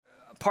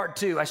part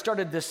two. I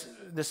started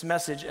this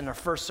message in the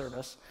first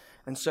service,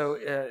 and so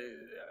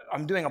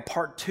I'm doing a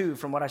part two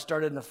from what I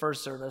started in the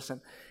first service,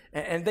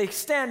 and they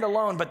stand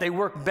alone, but they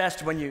work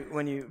best when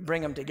you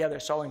bring them together.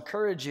 So I'll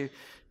encourage you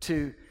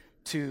to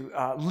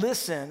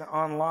listen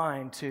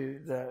online to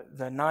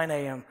the 9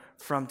 a.m.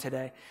 from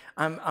today.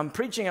 I'm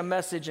preaching a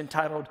message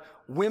entitled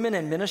 "Women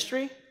in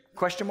Ministry?" ?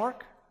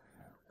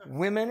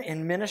 Women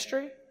in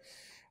ministry,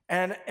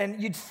 and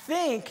you'd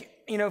think,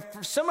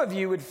 for some of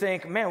you would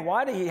think, man,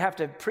 why do you have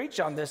to preach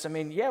on this? I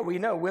mean, yeah, we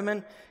know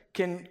women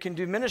can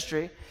do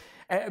ministry.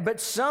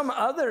 But some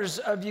others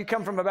of you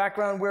come from a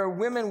background where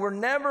women were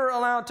never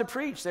allowed to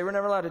preach. They were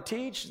never allowed to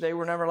teach. They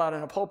were never allowed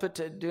in a pulpit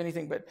to do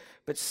anything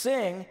but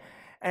sing.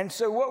 And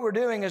so what we're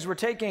doing is we're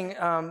taking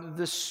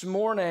this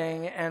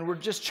morning and we're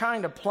just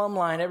trying to plumb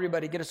line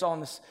everybody, get us all on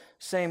the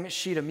same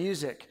sheet of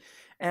music.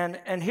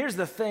 And here's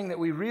the thing that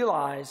we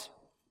realize.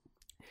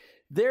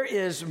 There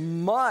is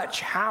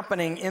much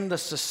happening in the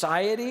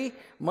society,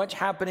 much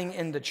happening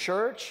in the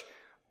church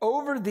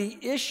over the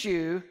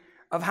issue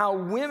of how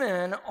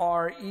women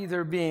are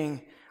either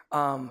being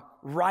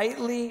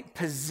rightly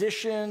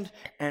positioned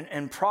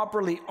and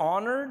properly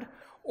honored,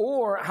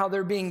 or how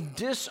they're being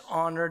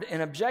dishonored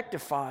and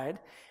objectified.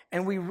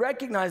 And we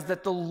recognize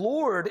that the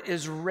Lord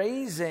is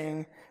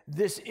raising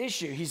this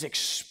issue. He's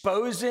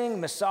exposing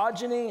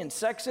misogyny and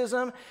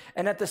sexism.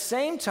 And at the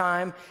same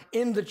time,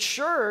 in the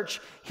church,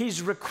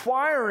 he's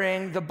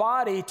requiring the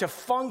body to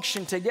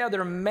function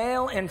together,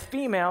 male and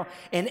female,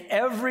 in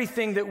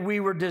everything that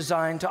we were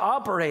designed to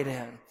operate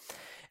in.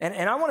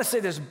 And I want to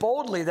say this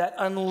boldly, that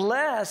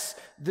unless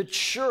the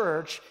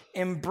church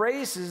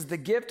embraces the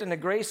gift and the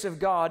grace of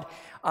God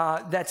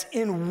that's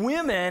in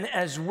women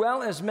as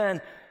well as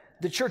men,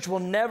 the church will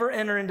never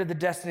enter into the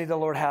destiny the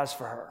Lord has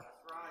for her.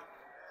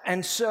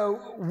 And so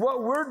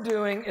what we're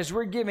doing is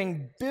we're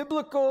giving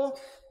biblical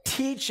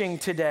teaching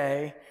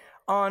today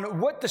on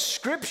what the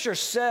scripture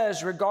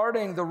says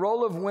regarding the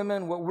role of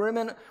women, what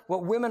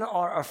women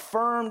are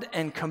affirmed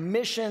and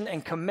commissioned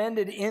and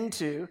commended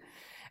into.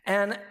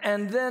 And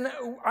then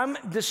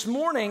this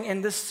morning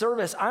in this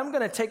service, I'm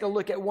going to take a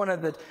look at one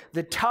of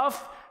the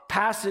tough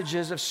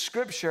passages of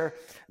scripture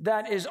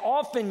that is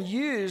often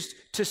used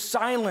to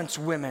silence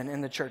women in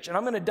the church. And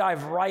I'm going to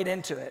dive right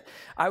into it.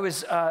 I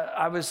was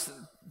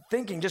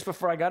thinking just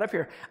before I got up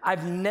here,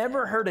 I've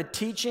never heard a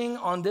teaching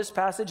on this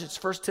passage.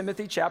 It's 1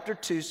 Timothy chapter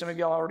 2. Some of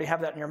y'all already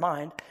have that in your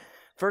mind.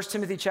 1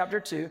 Timothy chapter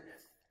 2.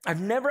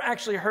 I've never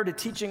actually heard a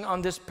teaching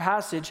on this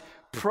passage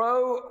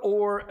pro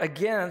or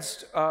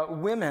against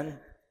women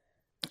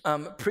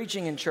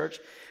preaching in church,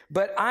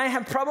 but I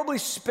have probably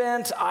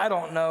spent,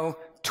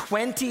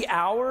 20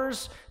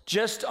 hours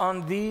just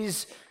on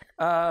these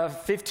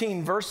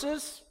 15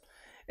 verses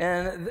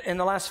in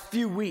the last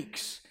few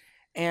weeks.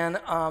 And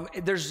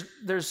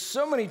there's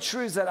so many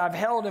truths that I've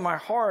held in my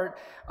heart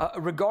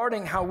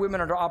regarding how women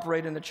are to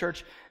operate in the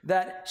church,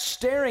 that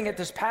staring at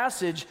this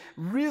passage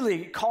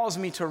really caused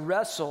me to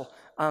wrestle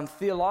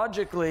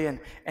theologically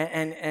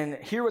and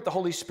hear what the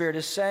Holy Spirit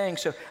is saying.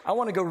 So I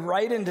want to go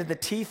right into the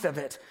teeth of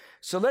it.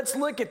 So let's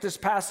look at this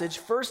passage,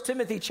 1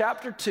 Timothy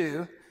chapter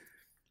 2,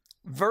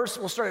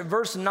 we'll start at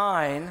verse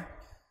 9.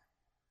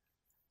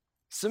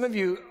 Some of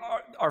you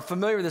are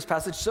familiar with this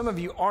passage. Some of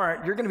you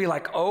aren't. You're going to be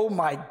like, oh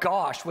my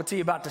gosh, what's he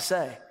about to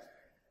say?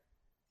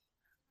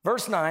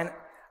 Verse 9,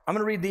 I'm going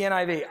to read the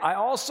NIV. I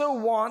also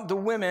want the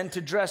women to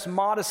dress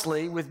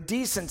modestly with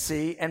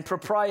decency and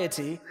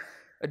propriety,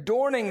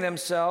 adorning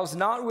themselves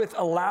not with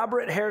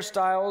elaborate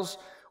hairstyles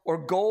or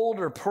gold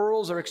or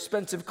pearls or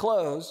expensive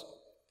clothes,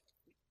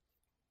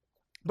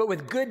 but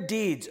with good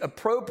deeds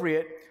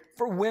appropriate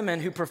for women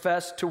who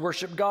profess to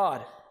worship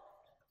God.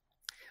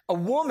 A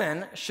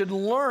woman should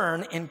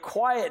learn in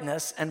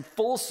quietness and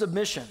full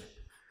submission.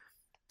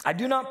 I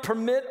do not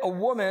permit a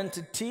woman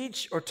to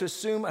teach or to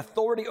assume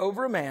authority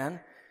over a man.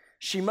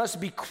 She must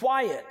be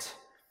quiet.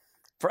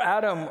 For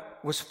Adam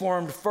was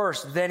formed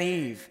first, then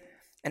Eve.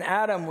 And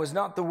Adam was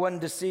not the one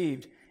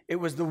deceived. It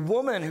was the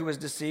woman who was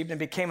deceived and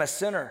became a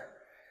sinner.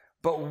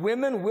 But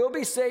women will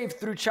be saved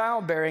through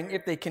childbearing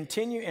if they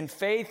continue in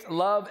faith,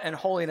 love, and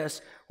holiness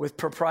with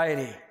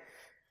propriety.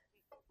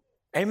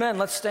 Amen.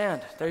 Let's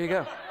stand. There you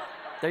go.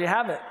 There you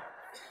have it.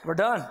 We're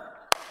done.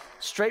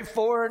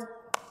 Straightforward.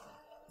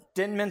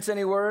 Didn't mince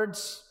any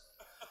words.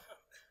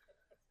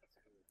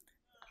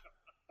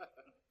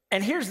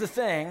 And here's the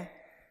thing.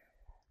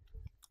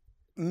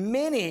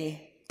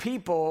 Many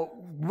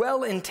people,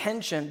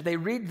 well-intentioned, they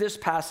read this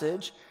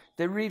passage.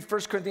 They read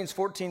 1 Corinthians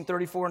 14,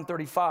 34, and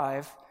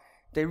 35.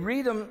 They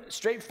read them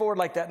straightforward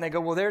like that, and they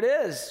go, well, there it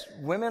is.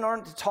 Women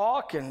aren't to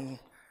talk, and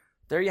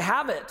there you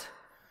have it.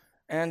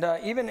 And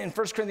even in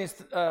 1 Corinthians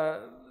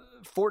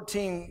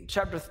 14,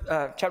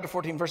 chapter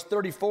 14, verse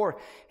 34,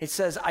 it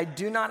says, I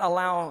do not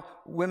allow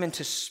women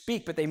to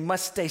speak, but they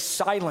must stay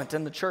silent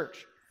in the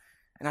church.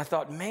 And I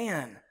thought,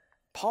 man,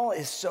 Paul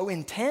is so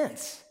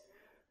intense.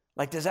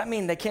 Like, does that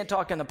mean they can't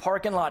talk in the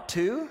parking lot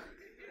too?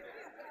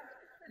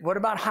 What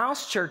about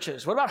house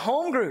churches? What about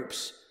home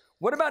groups?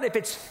 What about if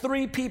it's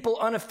 3 people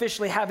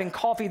unofficially having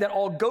coffee that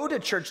all go to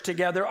church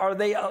together? Are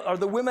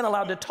the women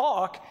allowed to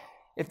talk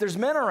if there's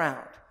men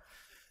around?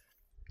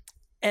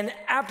 And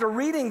after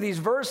reading these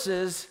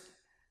verses,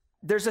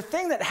 there's a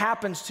thing that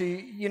happens to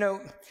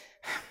you.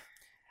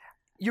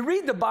 You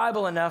read the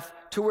Bible enough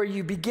to where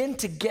you begin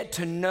to get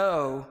to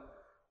know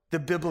the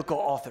biblical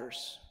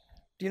authors.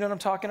 Do you know what I'm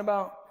talking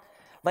about?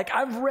 Like,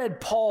 I've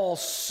read Paul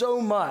so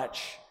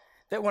much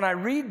that when I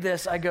read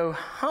this, I go,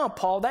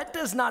 Paul, that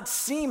does not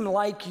seem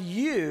like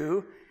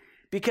you,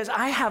 because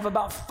I have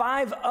about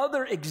 5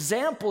 other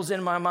examples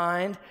in my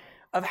mind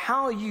of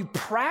how you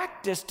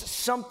practiced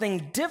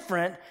something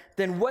different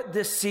than what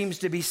this seems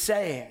to be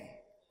saying.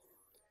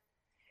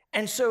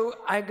 And so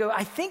I go,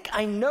 I think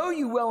I know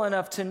you well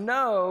enough to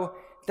know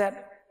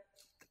that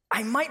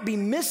I might be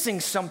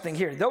missing something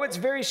here. Though it's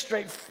very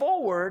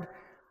straightforward,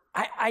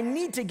 I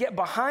need to get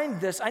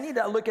behind this. I need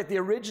to look at the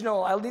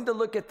original. I need to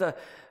look at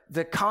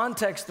the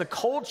context, the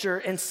culture,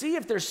 and see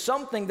if there's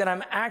something that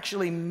I'm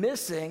actually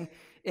missing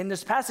in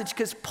this passage.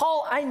 Because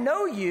Paul, I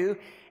know you,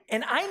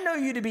 and I know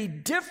you to be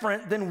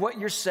different than what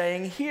you're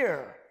saying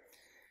here.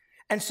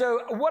 And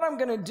so what I'm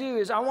going to do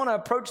is I want to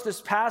approach this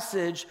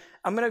passage.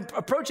 I'm going to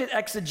approach it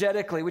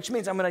exegetically, which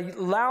means I'm going to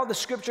allow the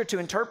scripture to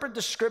interpret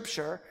the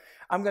scripture.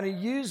 I'm going to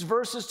use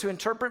verses to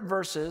interpret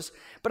verses,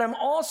 but I'm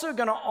also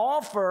going to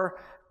offer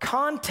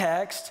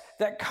context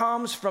that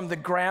comes from the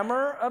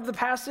grammar of the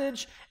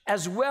passage,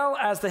 as well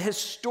as the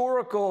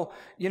historical,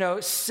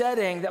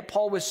 setting that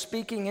Paul was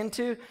speaking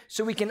into,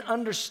 so we can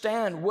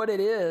understand what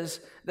it is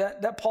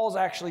that Paul's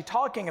actually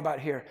talking about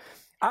here.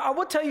 I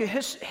will tell you,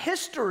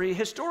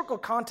 historical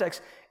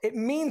context, it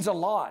means a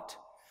lot.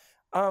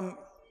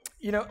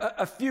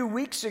 A few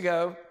weeks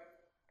ago,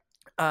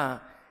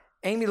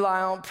 Amy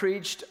Lyle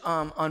preached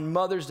on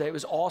Mother's Day. It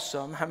was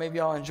awesome. How many of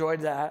y'all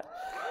enjoyed that?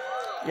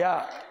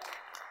 Yeah.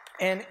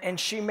 And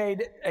she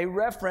made a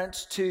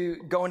reference to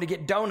going to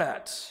get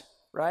donuts,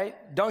 right?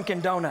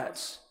 Dunkin'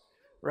 Donuts,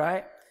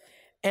 right?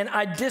 And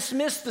I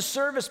dismissed the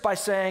service by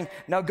saying,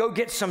 now go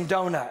get some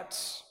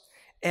donuts.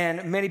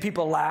 And many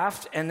people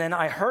laughed, and then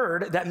I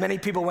heard that many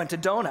people went to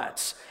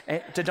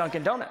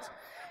Dunkin' Donuts.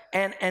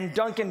 And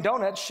Dunkin'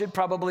 Donuts should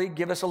probably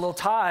give us a little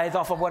tithe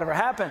off of whatever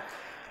happened.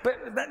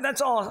 But that's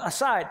all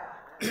aside.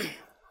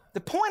 The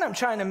point I'm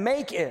trying to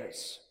make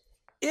is,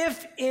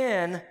 if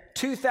in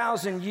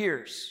 2,000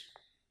 years,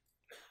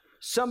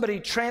 somebody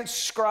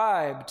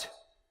transcribed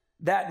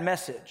that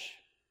message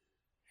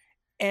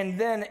and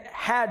then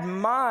had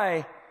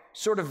my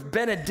sort of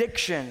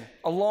benediction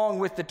along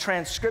with the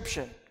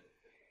transcription,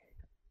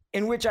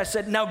 in which I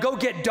said, now go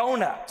get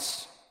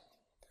donuts.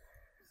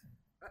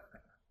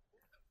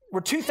 We're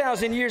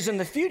 2,000 years in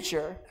the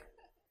future.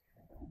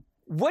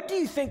 What do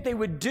you think they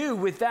would do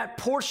with that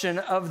portion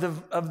of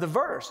the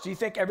verse? Do you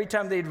think every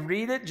time they'd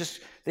read it,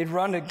 they'd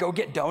run to go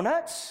get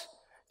donuts?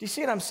 Do you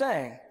see what I'm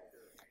saying?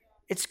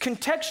 It's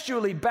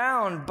contextually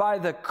bound by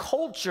the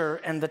culture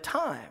and the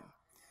time.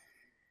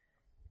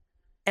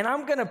 And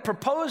I'm going to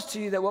propose to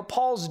you that what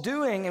Paul's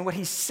doing and what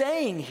he's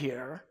saying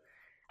here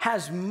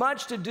has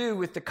much to do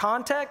with the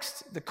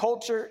context, the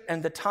culture,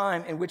 and the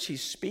time in which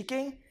he's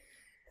speaking.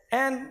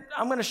 And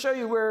I'm going to show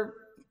you where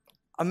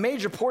a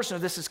major portion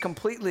of this is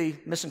completely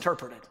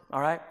misinterpreted, all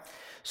right?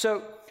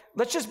 So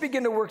let's just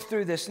begin to work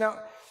through this. Now,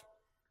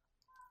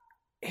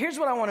 here's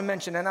what I want to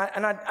mention, and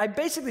I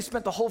basically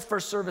spent the whole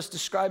first service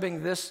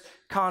describing this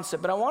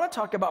concept, but I want to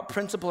talk about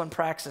principle and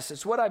praxis.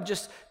 It's what I've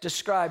just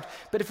described.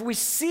 But if we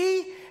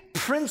see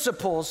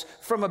principles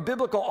from a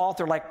biblical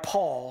author like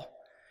Paul,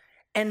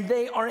 and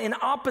they are in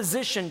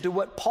opposition to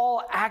what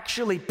Paul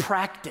actually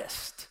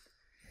practiced,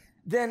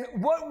 then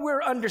what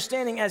we're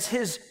understanding as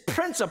his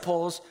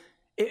principles,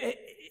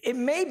 it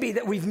may be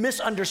that we've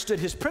misunderstood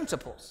his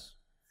principles.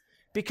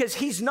 Because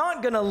he's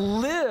not going to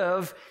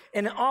live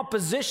in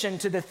opposition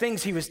to the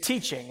things he was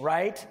teaching,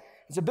 right?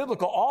 He's a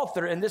biblical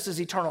author, and this is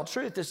eternal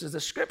truth. This is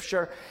the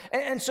scripture.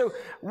 And so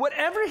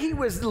whatever he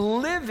was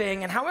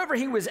living and however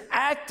he was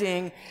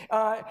acting,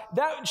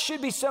 that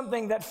should be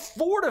something that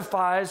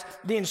fortifies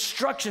the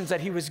instructions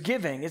that he was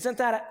giving. Isn't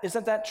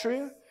that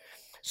true?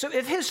 So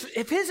if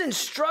his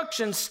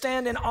instructions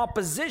stand in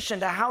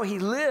opposition to how he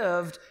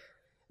lived,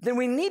 then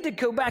we need to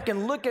go back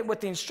and look at what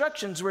the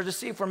instructions were to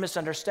see if we're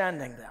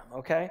misunderstanding them,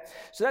 okay?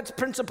 So that's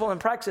principle and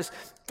praxis.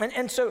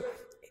 And so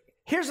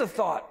here's a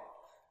thought.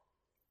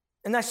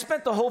 And I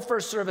spent the whole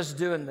first service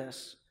doing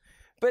this.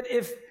 But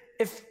if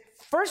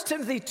 1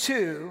 Timothy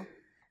 2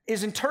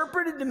 is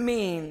interpreted to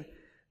mean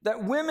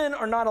that women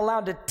are not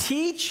allowed to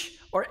teach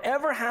or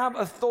ever have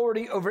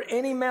authority over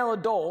any male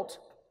adult,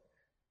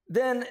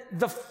 then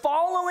the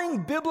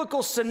following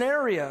biblical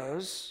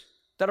scenarios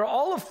that are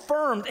all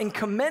affirmed and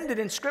commended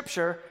in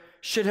Scripture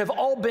should have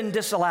all been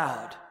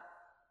disallowed,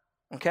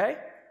 okay?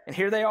 And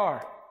here they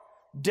are.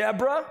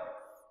 Deborah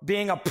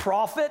being a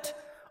prophet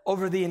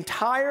over the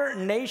entire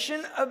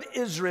nation of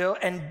Israel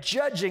and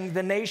judging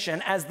the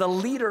nation as the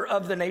leader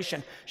of the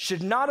nation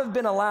should not have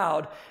been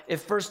allowed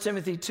if 1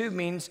 Timothy 2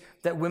 means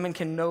that women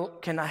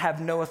can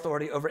have no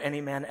authority over any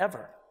man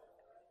ever.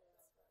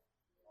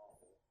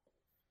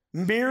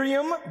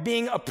 Miriam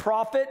being a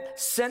prophet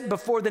sent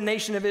before the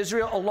nation of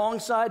Israel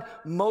alongside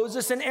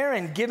Moses and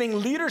Aaron,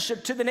 giving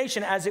leadership to the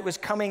nation as it was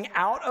coming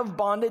out of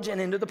bondage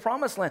and into the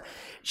promised land.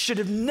 Should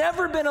have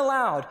never been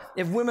allowed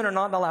if women are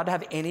not allowed to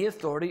have any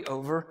authority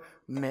over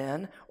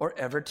men or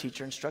ever teach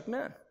or instruct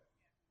men.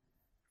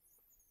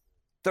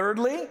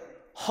 Thirdly,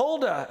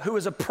 Huldah, who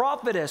was a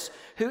prophetess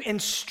who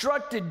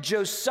instructed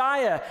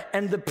Josiah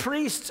and the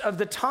priests of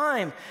the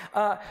time,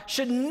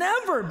 should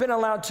never been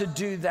allowed to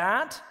do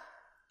that.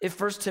 If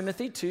 1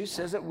 Timothy 2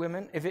 says that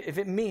women, if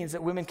it means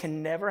that women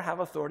can never have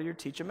authority or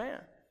teach a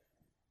man.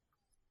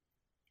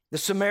 The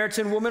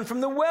Samaritan woman from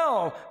the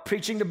well,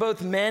 preaching to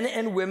both men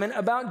and women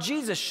about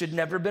Jesus, should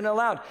never have been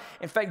allowed.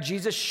 In fact,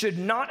 Jesus should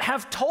not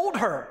have told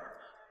her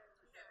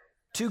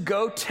to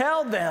go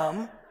tell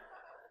them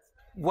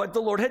what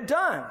the Lord had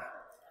done. In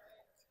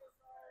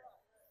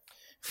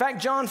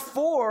fact, John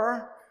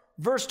 4,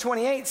 verse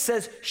 28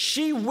 says,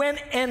 she went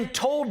and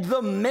told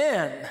the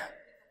men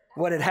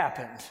what had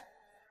happened.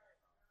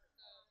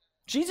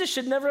 Jesus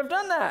should never have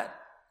done that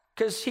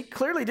because he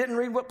clearly didn't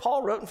read what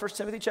Paul wrote in 1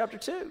 Timothy chapter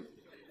 2.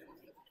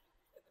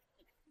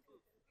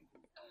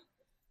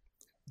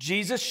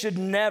 Jesus should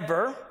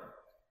never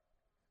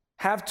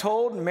have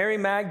told Mary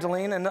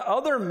Magdalene and the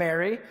other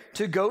Mary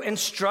to go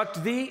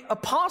instruct the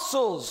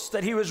apostles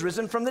that he was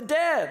risen from the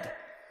dead,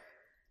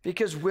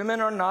 because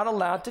women are not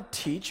allowed to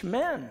teach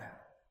men.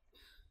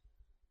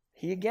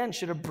 He again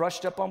should have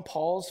brushed up on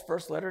Paul's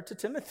first letter to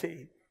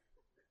Timothy.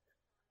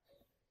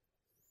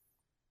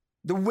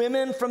 The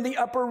women from the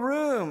upper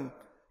room,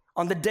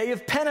 on the day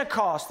of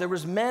Pentecost, there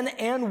was men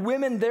and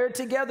women there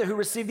together who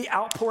received the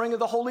outpouring of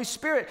the Holy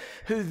Spirit,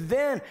 who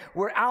then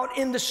were out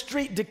in the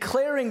street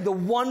declaring the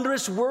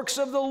wondrous works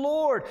of the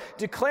Lord,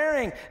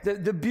 declaring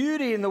the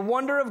beauty and the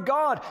wonder of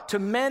God to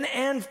men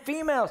and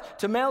females,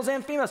 to males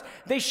and females.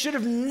 They should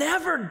have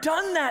never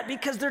done that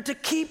because they're to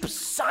keep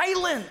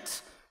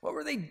silent. What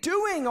were they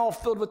doing, all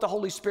filled with the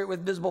Holy Spirit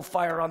with visible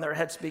fire on their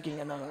head, speaking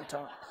in unknown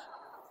tongues?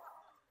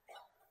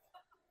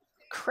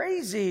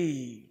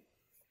 Crazy.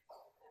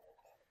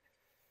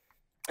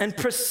 And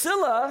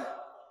Priscilla,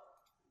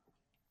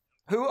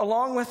 who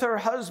along with her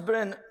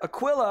husband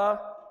Aquila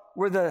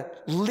were the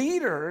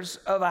leaders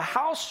of a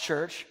house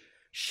church,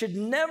 should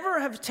never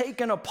have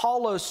taken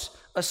Apollos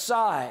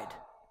aside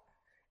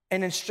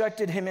and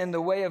instructed him in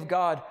the way of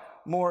God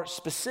more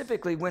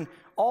specifically, when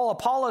all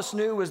Apollos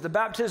knew was the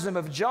baptism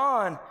of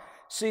John.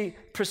 See,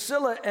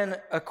 Priscilla and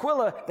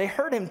Aquila, they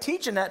heard him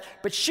teaching that,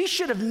 but she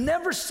should have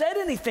never said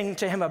anything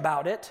to him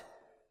about it,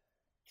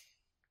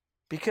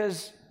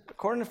 because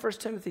according to 1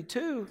 Timothy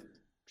 2,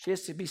 she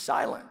has to be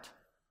silent.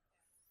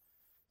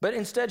 But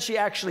instead she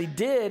actually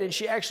did, and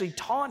she actually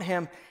taught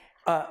him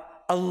a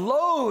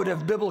load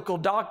of biblical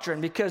doctrine,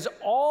 because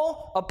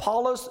all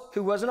Apollos,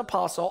 who was an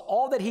apostle,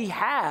 all that he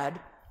had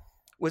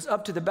was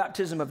up to the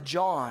baptism of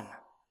John.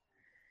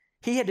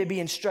 He had to be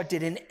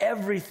instructed in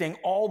everything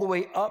all the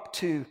way up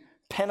to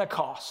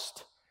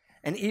Pentecost,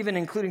 and even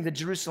including the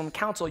Jerusalem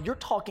Council. You're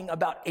talking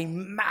about a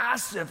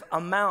massive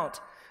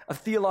amount of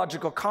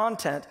theological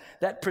content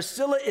that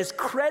Priscilla is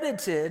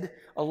credited,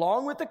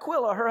 along with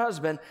Aquila, her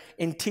husband,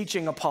 in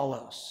teaching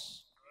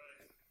Apollos.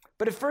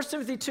 But if 1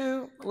 Timothy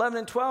 2, 11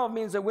 and 12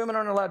 means that women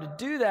aren't allowed to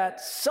do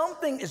that,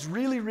 something is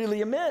really,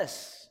 really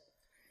amiss.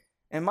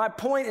 And my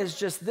point is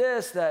just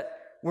this, that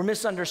we're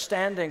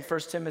misunderstanding 1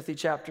 Timothy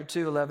chapter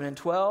 2, 11 and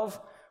 12.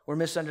 We're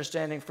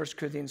misunderstanding 1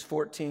 Corinthians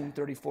 14,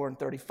 34 and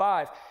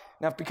 35.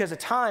 Now, because of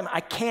time, I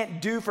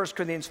can't do 1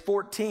 Corinthians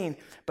 14,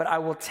 but I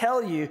will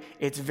tell you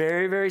it's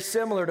very, very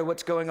similar to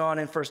what's going on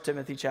in 1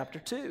 Timothy chapter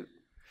 2.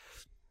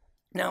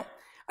 Now,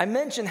 I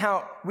mentioned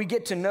how we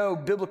get to know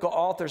biblical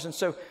authors, and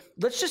so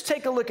let's just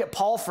take a look at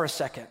Paul for a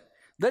second.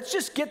 Let's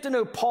just get to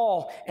know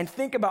Paul and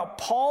think about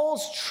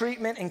Paul's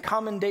treatment and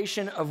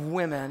commendation of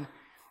women,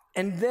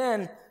 and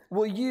then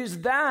we'll use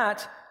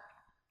that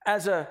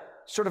as a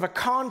sort of a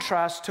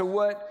contrast to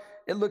what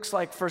it looks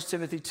like 1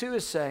 Timothy 2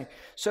 is saying.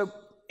 So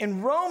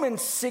in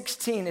Romans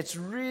 16, it's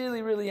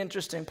really, really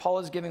interesting. Paul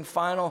is giving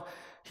final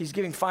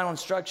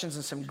instructions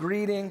and some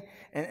greeting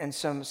and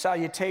some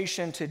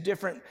salutation to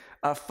different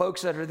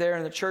folks that are there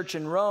in the church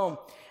in Rome.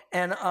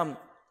 And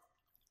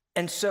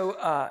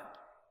so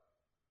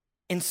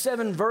in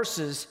 7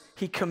 verses,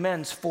 he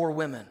commends 4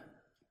 women.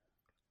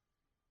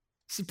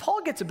 See,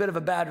 Paul gets a bit of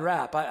a bad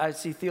rap. I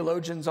see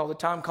theologians all the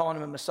time calling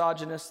him a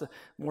misogynist, the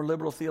more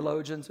liberal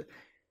theologians.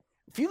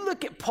 If you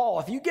look at Paul,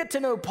 if you get to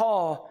know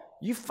Paul,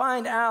 you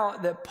find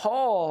out that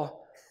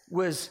Paul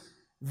was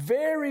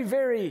very,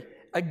 very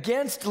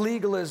against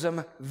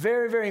legalism,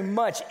 very, very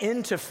much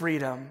into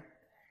freedom.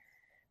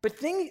 But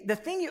the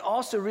thing you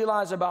also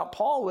realize about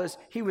Paul was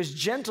he was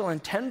gentle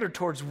and tender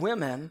towards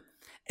women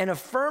and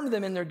affirmed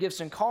them in their gifts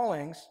and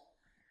callings.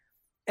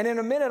 And in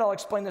a minute, I'll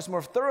explain this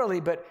more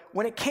thoroughly, but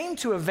when it came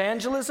to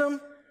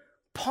evangelism,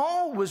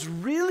 Paul was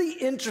really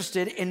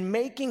interested in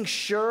making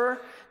sure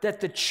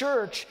that the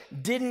church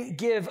didn't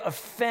give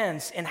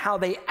offense in how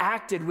they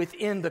acted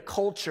within the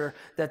culture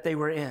that they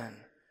were in.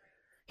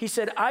 He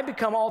said, I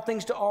become all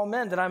things to all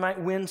men that I might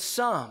win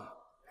some,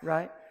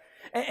 right?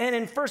 And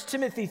in 1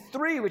 Timothy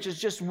 3, which is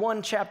just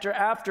one chapter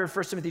after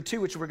 1 Timothy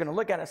 2, which we're going to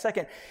look at in a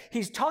second,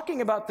 he's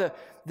talking about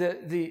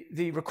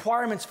the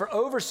requirements for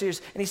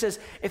overseers. And he says,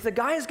 if the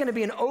guy is going to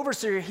be an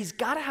overseer, he's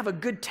got to have a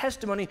good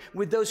testimony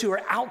with those who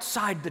are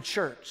outside the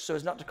church so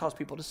as not to cause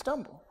people to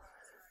stumble.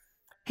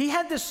 He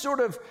had this sort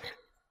of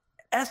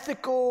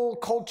ethical,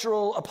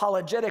 cultural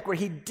apologetic where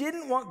he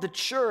didn't want the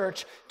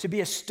church to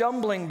be a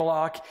stumbling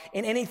block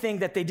in anything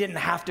that they didn't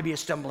have to be a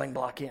stumbling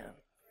block in.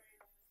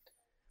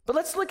 But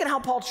let's look at how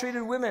Paul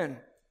treated women.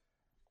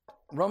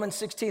 Romans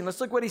 16, let's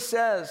look what he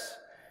says.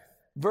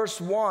 Verse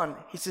 1,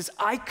 he says,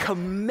 I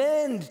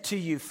commend to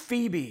you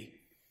Phoebe,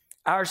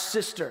 our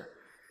sister,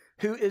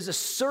 who is a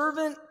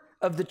servant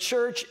of the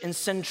church in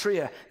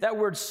Cenchrea. That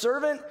word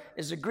servant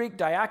is a Greek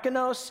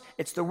diakonos.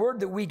 It's the word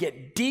that we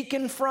get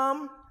deacon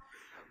from.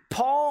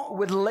 Paul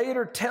would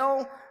later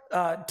tell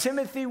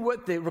Timothy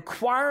what the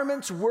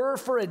requirements were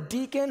for a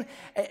deacon.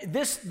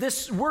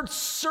 This word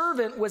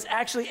servant was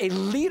actually a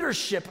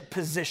leadership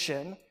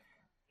position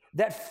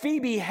that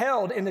Phoebe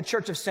held in the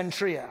church of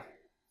Cenchrea.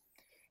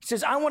 He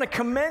says, I want to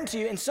commend to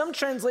you. And some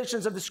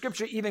translations of the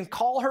scripture even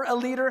call her a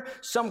leader.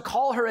 Some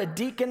call her a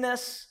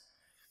deaconess.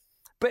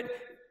 But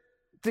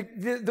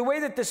the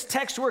way that this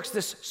text works,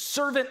 this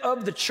servant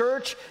of the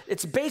church,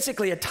 it's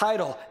basically a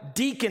title,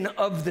 deacon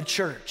of the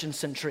church in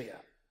Cenchrea.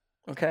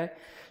 Okay?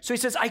 So he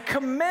says, I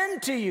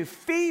commend to you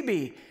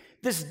Phoebe,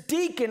 this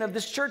deacon of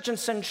this church in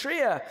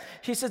Cenchrea.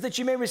 He says that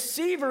you may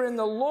receive her in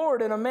the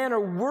Lord in a manner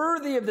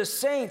worthy of the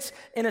saints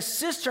and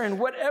assist her in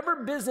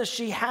whatever business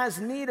she has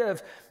need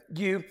of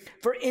you.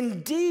 For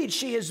indeed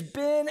she has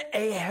been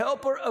a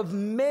helper of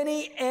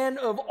many and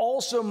of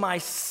also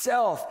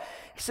myself.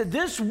 He said,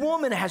 this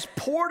woman has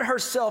poured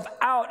herself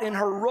out in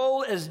her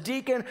role as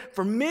deacon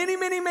for many,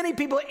 many, many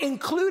people,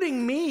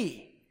 including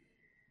me.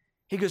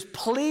 He goes,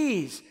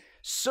 please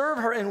serve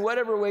her in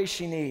whatever way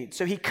she needs.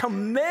 So he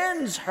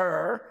commends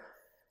her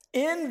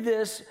in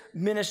this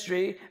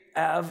ministry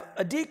of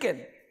a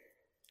deacon.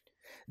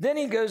 Then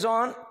he goes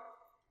on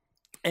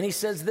and he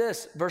says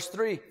this, verse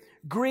 3,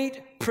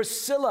 greet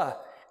Priscilla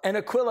and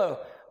Aquila,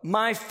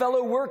 my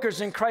fellow workers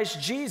in Christ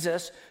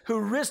Jesus, who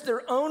risked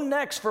their own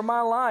necks for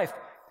my life,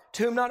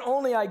 to whom not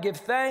only I give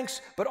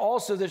thanks, but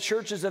also the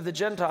churches of the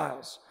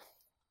Gentiles.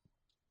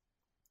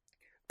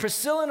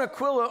 Priscilla and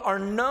Aquila are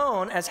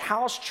known as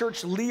house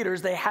church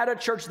leaders. They had a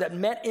church that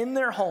met in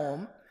their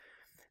home.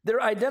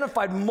 They're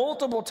identified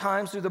multiple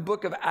times through the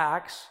book of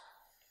Acts.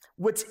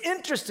 What's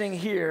interesting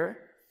here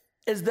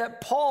is that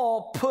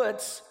Paul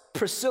puts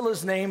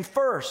Priscilla's name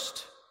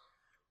first,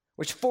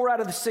 which 4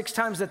 out of the 6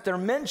 times that they're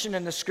mentioned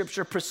in the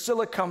scripture,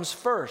 Priscilla comes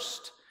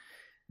first.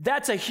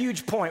 That's a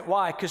huge point.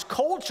 Why? Because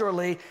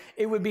culturally,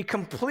 it would be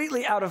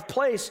completely out of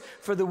place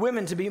for the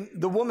woman to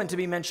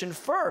be mentioned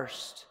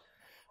first.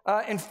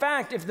 In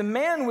fact, if the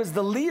man was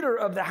the leader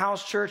of the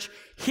house church,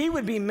 he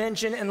would be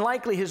mentioned and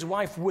likely his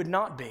wife would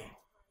not be.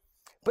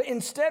 But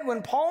instead,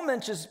 when Paul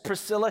mentions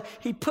Priscilla,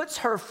 he puts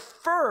her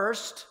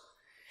first,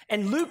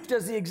 and Luke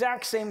does the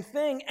exact same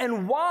thing.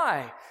 And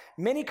why?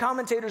 Many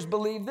commentators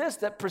believe this,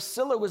 that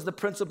Priscilla was the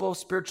principal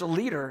spiritual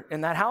leader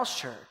in that house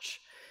church.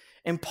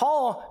 And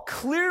Paul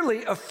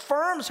clearly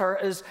affirms her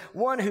as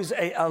one who's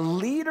a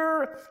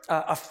leader,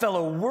 a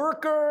fellow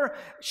worker.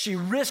 She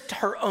risked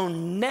her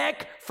own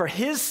neck for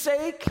his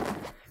sake,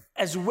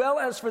 as well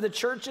as for the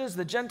churches,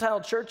 the Gentile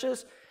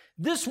churches.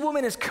 This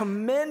woman is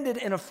commended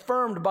and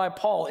affirmed by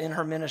Paul in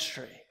her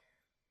ministry.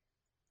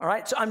 All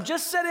right, so I'm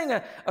just setting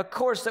a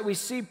course that we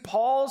see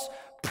Paul's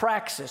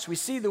praxis. We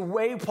see the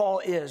way Paul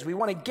is. We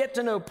want to get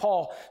to know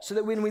Paul so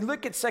that when we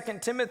look at 2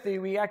 Timothy,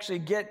 we actually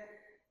get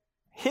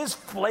his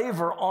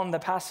flavor on the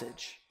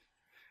passage.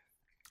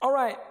 All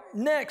right,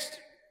 next,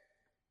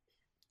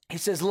 he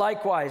says,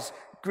 likewise,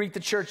 greet the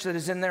church that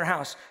is in their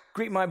house.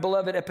 Greet my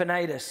beloved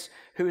Epaenetus,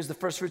 who is the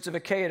first fruits of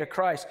Achaia to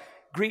Christ.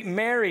 Greet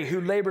Mary, who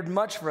labored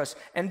much for us.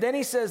 And then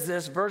he says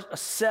this, verse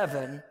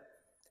 7,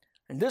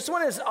 and this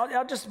one is,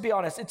 I'll just be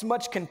honest, it's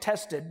much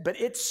contested, but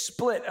it's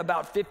split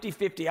about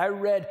 50-50. I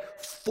read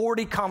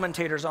 40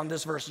 commentators on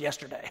this verse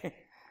yesterday.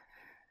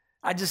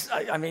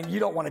 I mean, you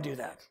don't want to do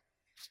that.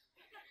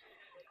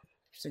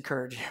 Just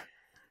encourage you.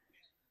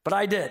 But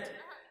I did.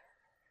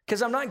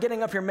 Because I'm not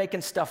getting up here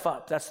making stuff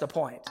up. That's the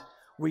point.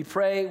 We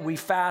pray, we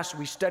fast,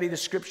 we study the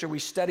scripture, we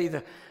study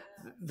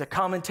the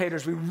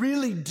commentators. We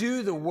really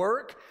do the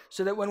work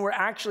so that when we're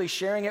actually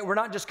sharing it, we're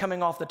not just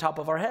coming off the top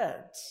of our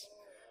heads.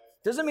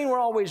 Doesn't mean we're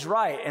always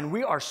right, and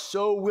we are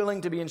so willing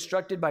to be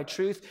instructed by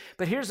truth.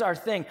 But here's our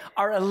thing.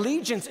 Our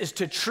allegiance is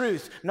to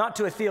truth, not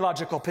to a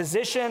theological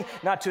position,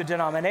 not to a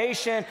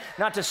denomination,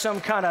 not to some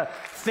kind of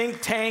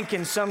think tank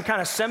in some kind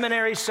of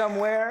seminary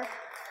somewhere.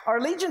 Our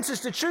allegiance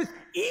is to truth.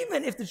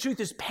 Even if the truth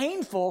is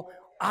painful,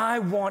 I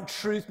want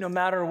truth no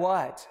matter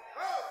what.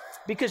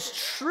 Because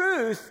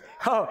truth,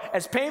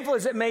 as painful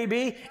as it may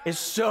be, is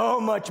so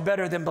much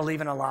better than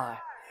believing a lie.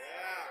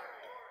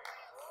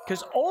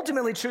 Because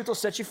ultimately, truth will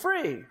set you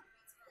free.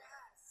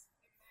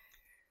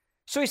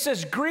 So he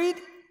says, greet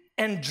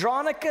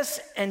Andronicus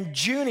and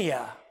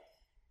Junia,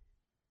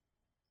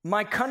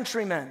 my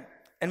countrymen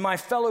and my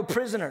fellow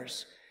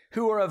prisoners,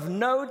 who are of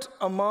note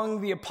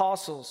among the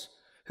apostles,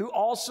 who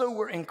also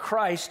were in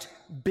Christ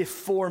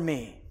before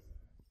me.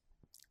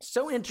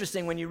 So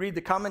interesting when you read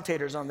the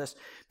commentators on this.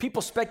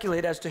 People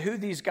speculate as to who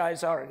these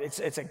guys are.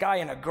 It's a guy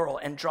and a girl.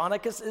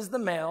 Andronicus is the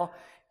male.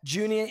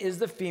 Junia is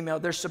the female.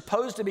 They're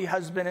supposed to be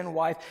husband and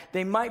wife.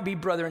 They might be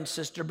brother and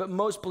sister, but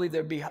most believe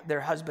they'd be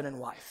their husband and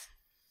wife.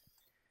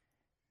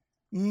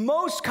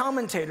 Most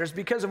commentators,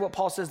 because of what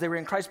Paul says they were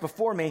in Christ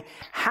before me,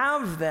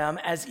 have them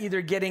as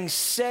either getting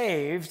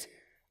saved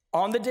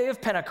on the day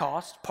of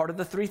Pentecost, part of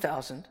the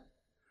 3,000,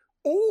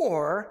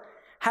 or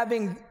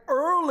having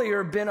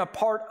earlier been a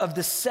part of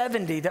the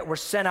 70 that were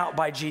sent out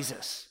by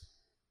Jesus.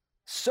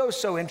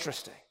 So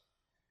interesting.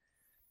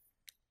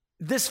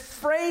 This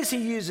phrase he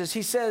uses,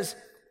 he says,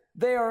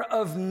 they are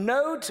of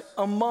note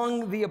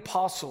among the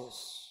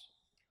apostles.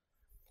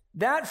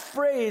 That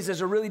phrase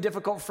is a really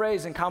difficult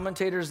phrase, and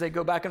commentators, they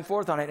go back and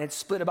forth on it, and it's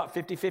split about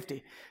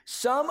 50-50.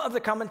 Some of the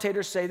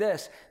commentators say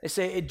this. They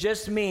say it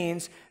just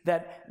means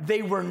that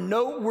they were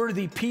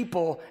noteworthy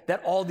people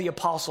that all the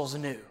apostles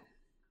knew.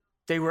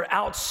 They were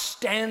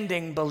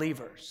outstanding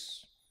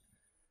believers.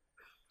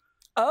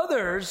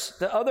 Others,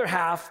 the other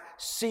half,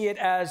 see it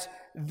as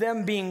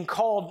them being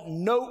called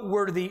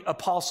noteworthy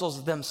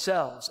apostles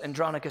themselves,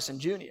 Andronicus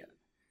and Junia.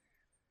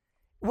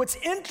 What's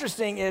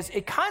interesting is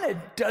it kind of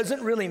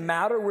doesn't really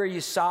matter where you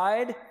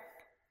side,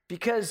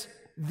 because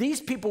these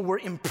people were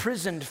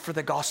imprisoned for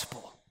the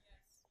gospel.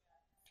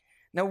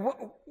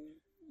 Now,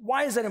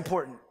 why is that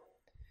important?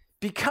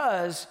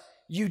 Because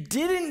you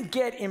didn't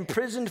get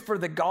imprisoned for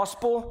the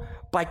gospel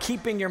by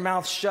keeping your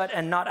mouth shut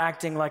and not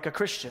acting like a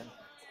Christian.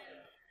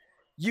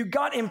 You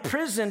got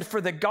imprisoned for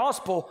the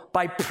gospel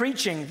by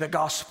preaching the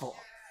gospel.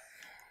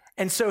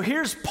 And so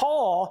here's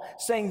Paul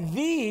saying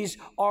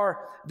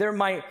they're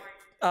my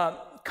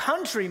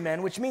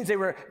countrymen, which means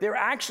they're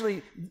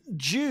actually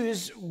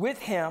Jews with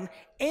him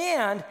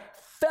and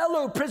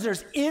fellow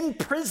prisoners in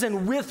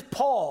prison with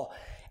Paul.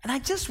 And I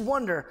just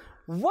wonder,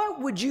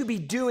 what would you be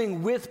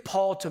doing with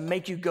Paul to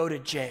make you go to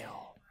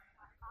jail?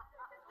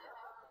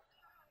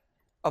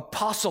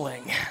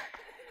 Apostling,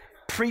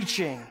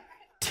 preaching,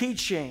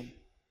 teaching,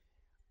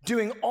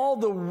 doing all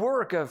the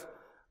work of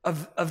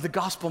the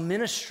gospel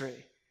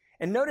ministry.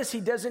 And notice he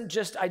doesn't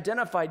just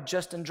identify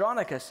just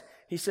Andronicus.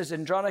 He says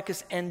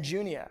Andronicus and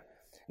Junia.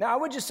 Now, I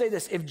would just say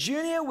this. If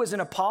Junia was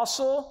an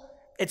apostle,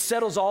 it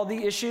settles all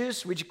the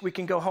issues. We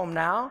can go home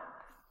now.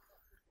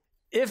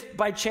 If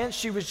by chance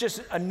she was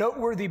just a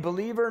noteworthy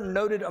believer,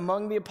 noted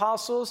among the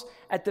apostles,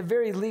 at the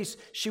very least,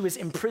 she was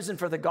imprisoned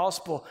for the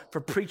gospel,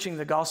 for preaching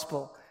the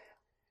gospel,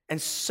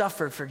 and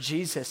suffered for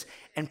Jesus.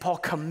 And Paul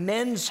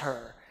commends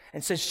her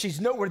and says she's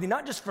noteworthy,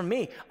 not just for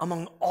me,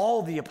 among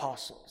all the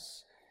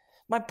apostles.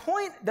 My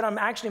point that I'm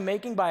actually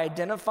making by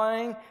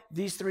identifying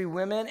these three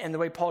women and the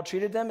way Paul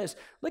treated them is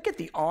look at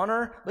the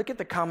honor, look at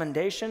the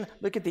commendation,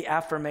 look at the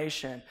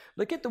affirmation.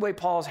 Look at the way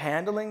Paul's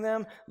handling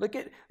them. Look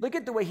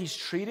at the way he's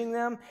treating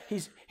them.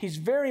 He's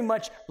very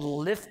much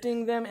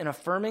lifting them and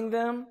affirming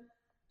them.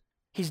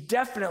 He's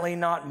definitely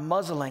not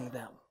muzzling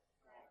them.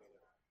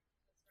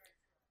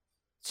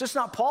 It's just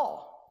not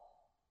Paul.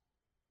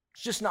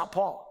 It's just not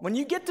Paul. When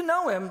you get to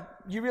know him,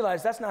 you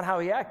realize that's not how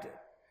he acted.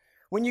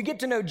 When you get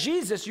to know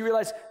Jesus, you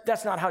realize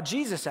that's not how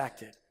Jesus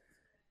acted.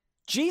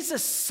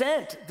 Jesus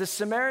sent the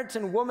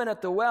Samaritan woman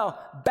at the well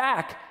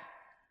back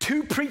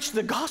to preach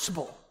the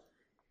gospel.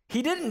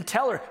 He didn't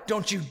tell her,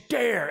 don't you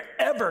dare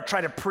ever try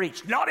to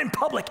preach, not in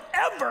public,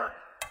 ever.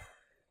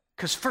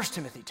 Because 1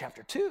 Timothy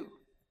chapter 2,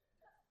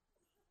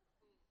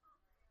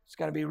 it's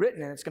got to be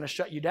written and it's going to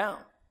shut you down.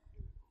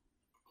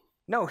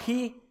 No,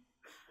 he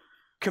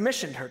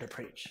commissioned her to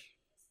preach.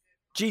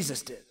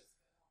 Jesus did.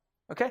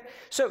 Okay?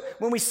 So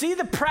when we see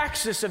the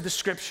praxis of the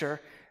scripture,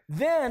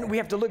 then we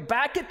have to look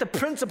back at the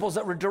principles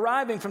that we're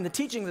deriving from the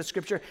teaching of the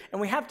scripture, and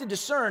we have to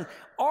discern,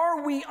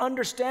 are we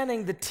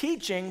understanding the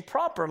teaching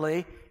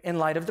properly in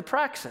light of the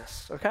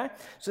praxis? Okay?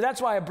 So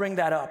that's why I bring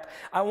that up.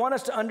 I want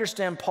us to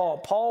understand Paul.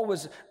 Paul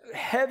was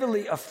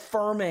heavily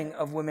affirming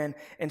of women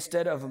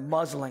instead of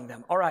muzzling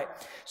them. All right.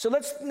 So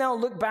let's now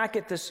look back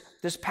at this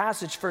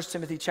passage, 1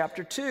 Timothy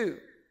chapter 2.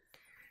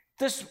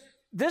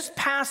 This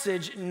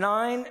passage,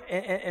 9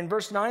 in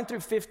verse 9 through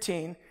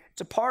 15,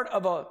 it's a part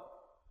of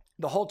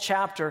the whole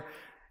chapter.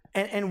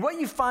 And what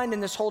you find in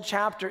this whole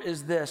chapter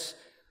is this.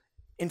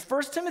 In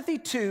 1 Timothy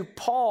 2,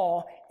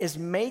 Paul is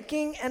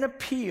making an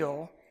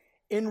appeal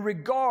in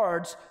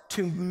regards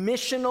to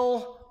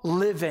missional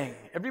living.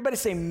 Everybody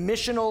say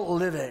missional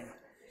living.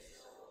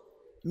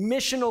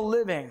 Missional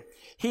living.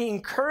 He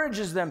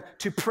encourages them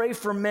to pray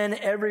for men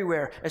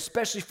everywhere,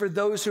 especially for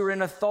those who are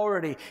in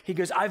authority. He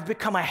goes, I've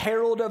become a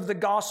herald of the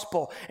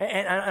gospel.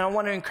 And I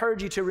want to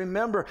encourage you to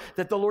remember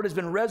that the Lord has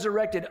been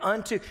resurrected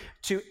unto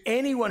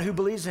anyone who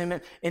believes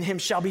in him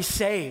shall be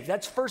saved.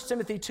 That's 1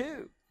 Timothy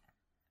 2.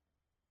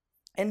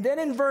 And then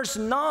in verse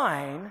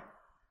 9,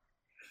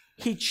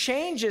 he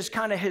changes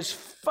kind of his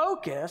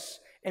focus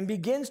and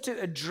begins to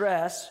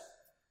address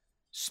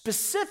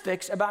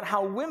specifics about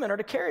how women are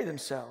to carry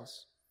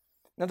themselves.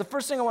 Now, the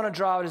first thing I want to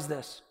draw out is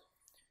this.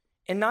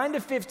 In 9 to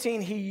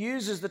 15, he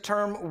uses the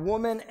term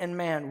woman and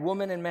man,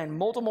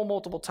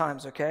 multiple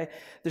times, okay?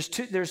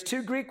 There's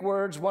two Greek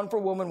words, one for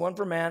woman, one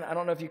for man. I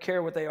don't know if you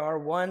care what they are.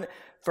 One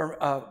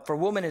for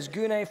woman is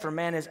gune, for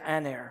man is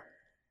aner,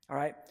 all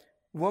right?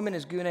 Woman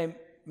is gune,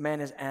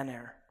 man is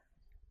aner.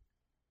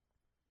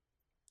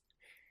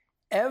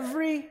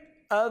 Every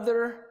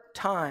other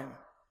time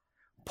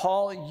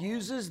Paul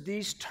uses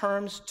these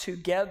terms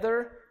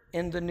together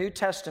in the New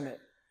Testament,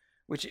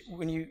 which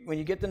when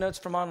you get the notes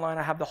from online,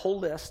 I have the whole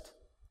list.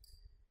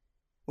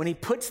 When he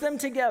puts them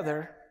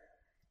together,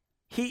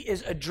 he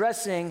is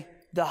addressing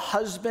the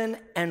husband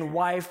and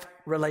wife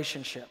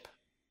relationship.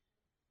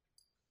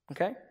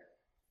 Okay?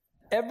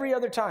 Every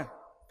other time,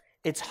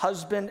 it's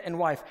husband and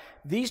wife.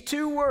 These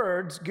two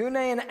words, gune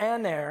and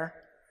aner,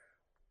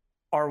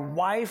 are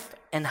wife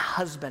and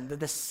husband. They're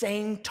the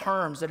same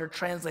terms that are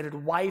translated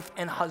wife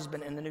and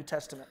husband in the New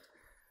Testament.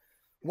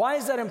 Why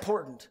is that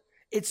important?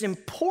 It's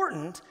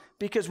important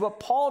because what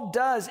Paul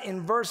does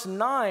in verse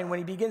 9, when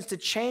he begins to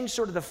change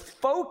sort of the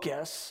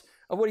focus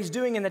of what he's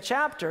doing in the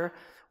chapter,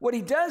 what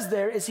he does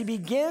there is he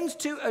begins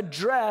to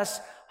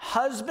address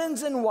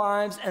husbands and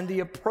wives and the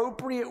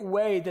appropriate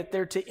way that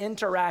they're to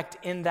interact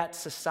in that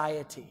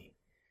society.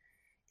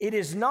 It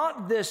is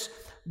not this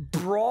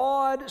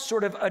broad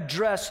sort of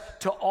address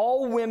to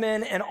all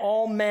women and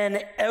all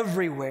men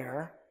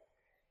everywhere.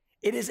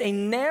 It is a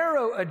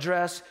narrow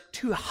address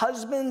to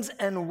husbands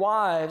and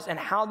wives and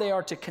how they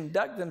are to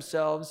conduct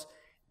themselves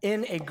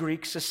in a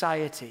Greek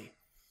society.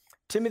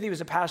 Timothy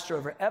was a pastor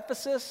over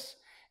Ephesus.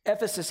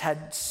 Ephesus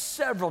had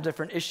several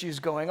different issues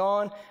going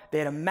on. They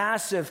had a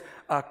massive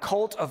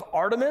cult of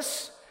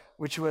Artemis,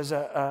 which was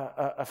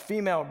a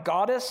female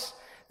goddess.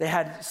 They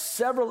had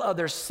several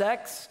other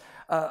sects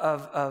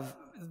of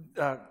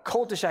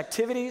cultish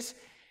activities.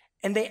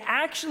 And they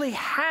actually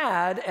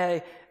had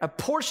a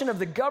portion of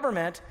the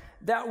government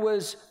that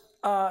was,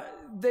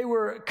 they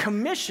were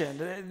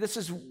commissioned. This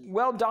is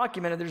well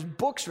documented. There's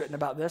books written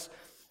about this.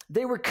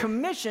 They were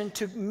commissioned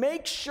to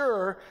make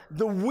sure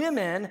the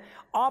women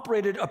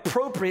operated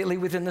appropriately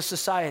within the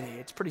society.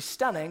 It's pretty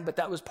stunning, but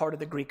that was part of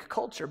the Greek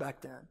culture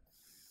back then.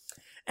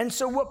 And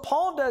so what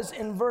Paul does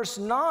in verse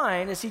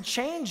 9 is he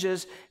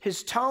changes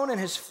his tone and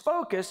his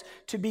focus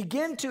to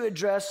begin to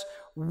address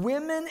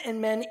women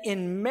and men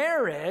in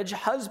marriage,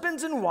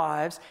 husbands and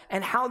wives,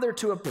 and how they're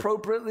to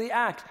appropriately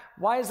act.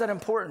 Why is that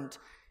important?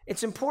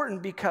 It's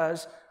important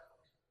because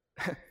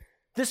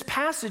this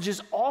passage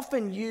is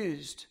often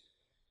used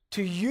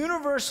to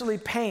universally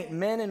paint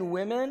men and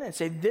women and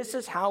say, this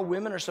is how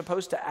women are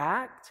supposed to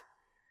act.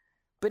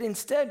 But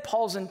instead,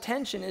 Paul's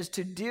intention is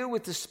to deal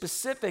with the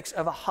specifics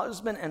of a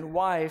husband and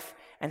wife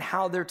and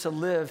how they're to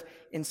live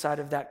inside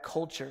of that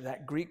culture,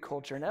 that Greek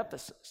culture in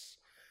Ephesus.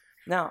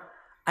 Now,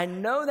 I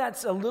know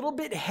that's a little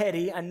bit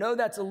heady. I know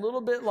that's a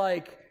little bit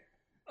like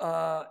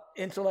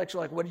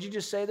intellectual, like, what did you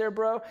just say there,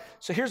 bro?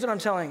 So here's what I'm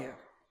telling you.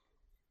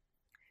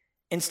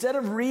 Instead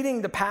of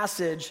reading the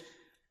passage,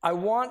 I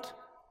want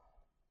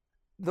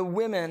the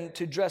women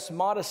to dress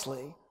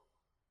modestly.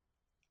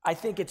 I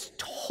think it's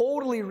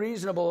totally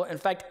reasonable. In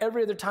fact,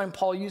 every other time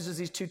Paul uses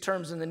these two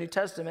terms in the New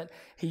Testament,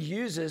 he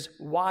uses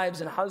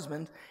wives and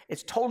husbands.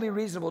 It's totally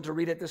reasonable to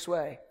read it this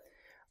way.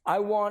 I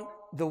want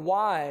the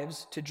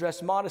wives to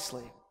dress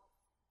modestly,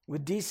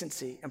 with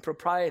decency and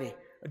propriety,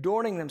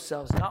 adorning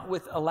themselves not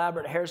with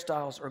elaborate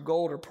hairstyles or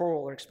gold or pearl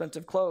or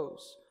expensive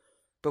clothes,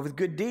 but with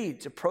good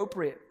deeds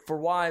appropriate for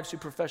wives who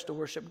profess to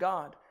worship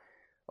God.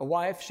 A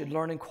wife should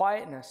learn in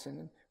quietness and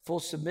in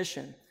full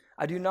submission.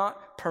 I do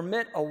not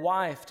permit a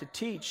wife to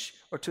teach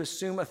or to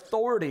assume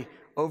authority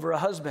over a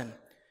husband.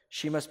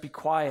 She must be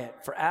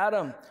quiet. For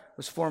Adam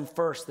was formed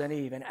first, then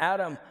Eve. And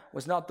Adam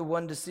was not the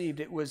one deceived.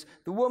 It was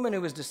the woman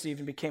who was deceived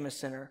and became a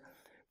sinner.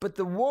 But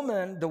the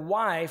woman, the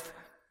wife,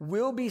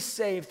 will be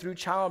saved through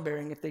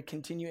childbearing if they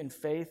continue in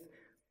faith,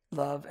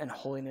 love, and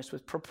holiness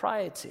with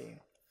propriety.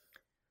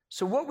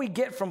 So what we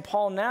get from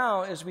Paul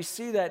now is we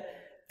see that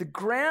the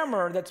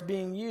grammar that's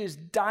being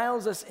used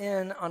dials us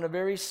in on a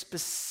very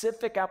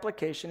specific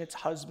application. It's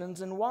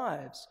husbands and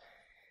wives.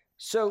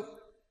 So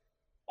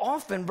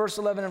often, verse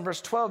 11 and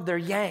verse 12, they're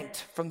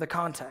yanked from the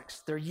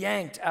context. They're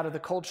yanked out of the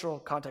cultural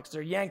context.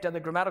 They're yanked out of the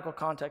grammatical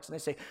context. And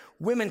they say,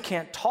 women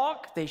can't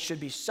talk. They should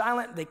be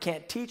silent. They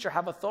can't teach or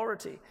have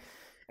authority.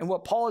 And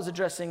what Paul is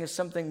addressing is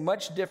something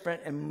much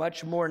different and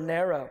much more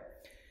narrow.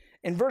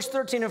 In verse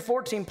 13 and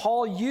 14,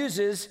 Paul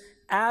uses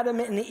Adam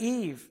and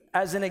Eve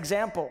as an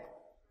example.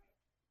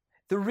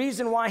 The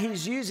reason why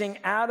he's using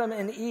Adam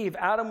and Eve,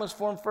 Adam was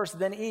formed first,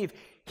 then Eve,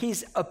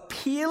 he's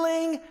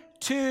appealing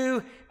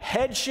to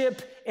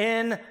headship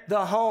in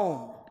the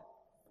home.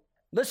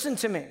 Listen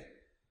to me.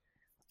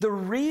 The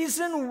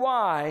reason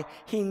why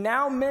he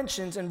now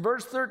mentions in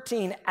verse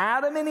 13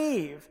 Adam and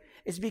Eve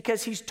is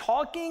because he's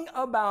talking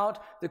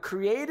about the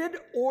created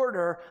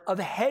order of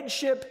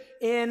headship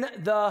in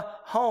the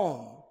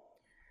home.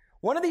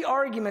 One of the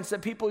arguments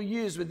that people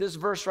use with this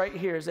verse right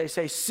here is they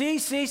say,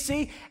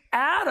 see,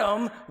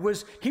 Adam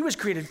was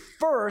created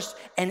first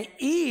and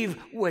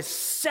Eve was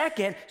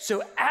second,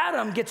 so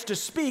Adam gets to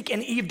speak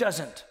and Eve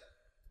doesn't.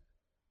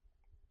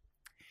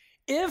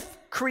 If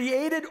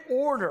created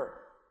order,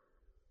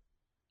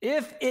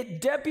 if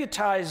it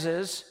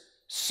deputizes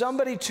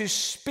somebody to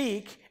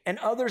speak and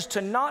others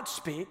to not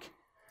speak,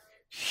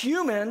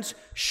 humans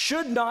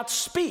should not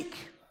speak.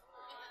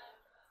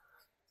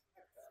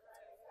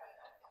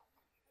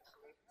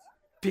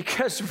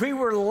 Because we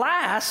were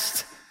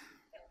last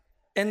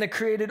in the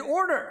created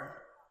order.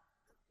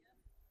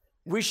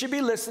 We should be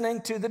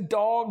listening to the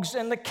dogs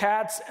and the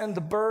cats and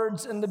the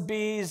birds and the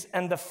bees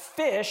and the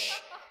fish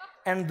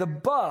and the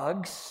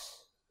bugs.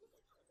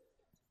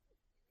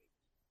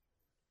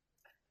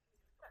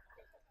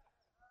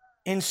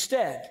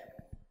 Instead,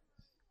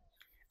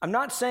 I'm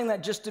not saying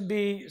that just to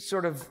be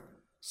sort of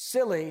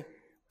silly,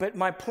 but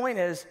my point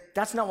is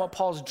that's not what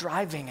Paul's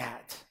driving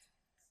at.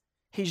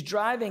 He's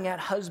driving at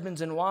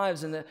husbands and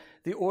wives and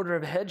the order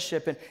of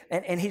headship,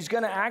 and he's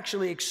going to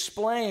actually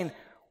explain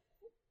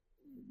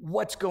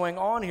what's going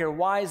on here.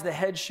 Why is the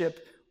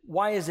headship,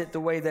 why is it the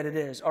way that it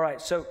is? All right,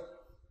 so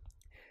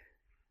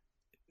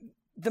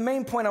the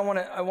main point I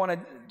want to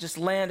just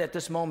land at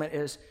this moment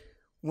is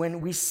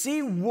when we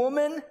see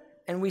woman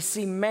and we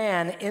see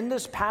man in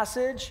this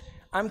passage,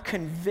 I'm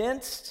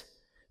convinced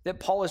that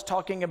Paul is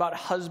talking about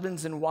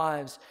husbands and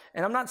wives.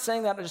 And I'm not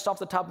saying that just off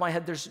the top of my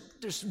head.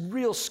 There's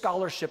real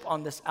scholarship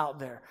on this out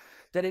there.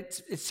 That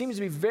it seems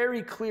to be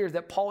very clear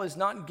that Paul is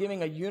not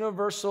giving a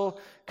universal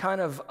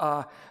kind of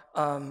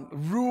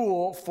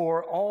rule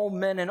for all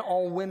men and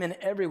all women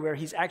everywhere.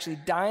 He's actually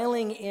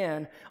dialing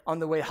in on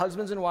the way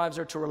husbands and wives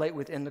are to relate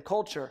within the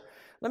culture.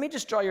 Let me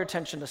just draw your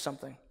attention to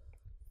something.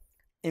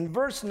 In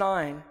verse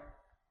 9,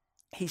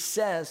 he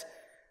says,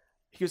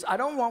 I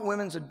don't want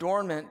women's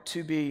adornment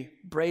to be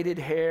braided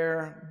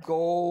hair,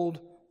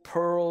 gold,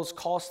 pearls,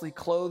 costly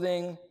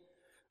clothing,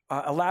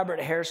 elaborate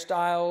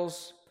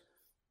hairstyles,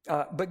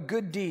 but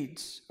good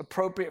deeds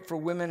appropriate for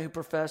women who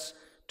profess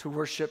to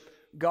worship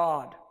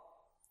God.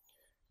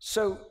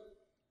 So,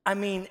 I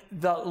mean,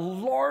 the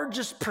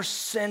largest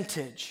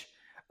percentage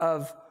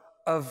of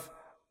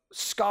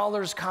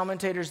scholars,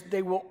 commentators,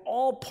 they will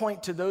all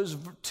point to those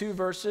two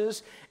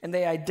verses, and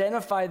they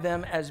identify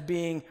them as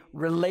being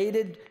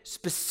related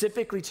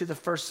specifically to the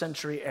first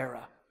century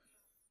era,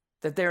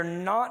 that they're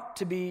not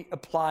to be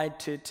applied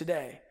to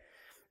today.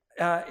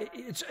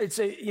 It's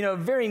a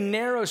very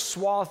narrow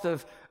swath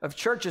of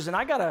churches, and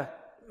I gotta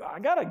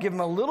give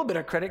them a little bit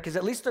of credit because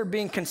at least they're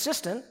being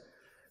consistent.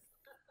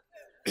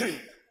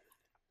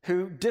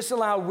 Who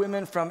disallow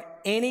women from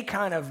any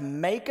kind of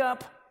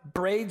makeup,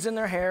 braids in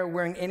their hair,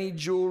 wearing any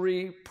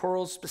jewelry,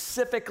 pearls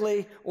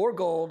specifically, or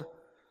gold,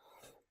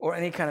 or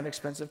any kind of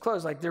expensive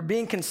clothes. Like, they're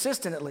being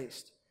consistent at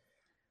least.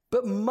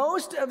 But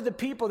most of the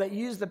people that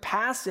use the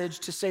passage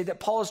to say that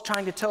Paul is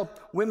trying to tell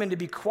women to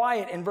be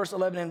quiet in verse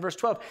 11 and verse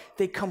 12,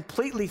 they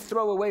completely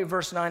throw away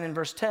verse 9 and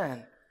verse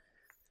 10.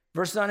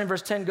 Verse 9 and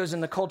verse 10 goes in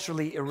the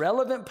culturally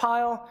irrelevant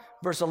pile.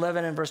 Verse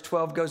 11 and verse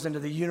 12 goes into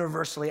the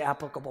universally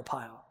applicable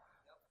pile.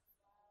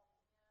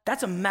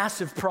 That's a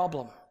massive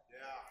problem.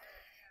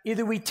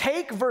 Either we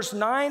take verse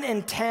 9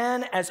 and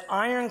 10 as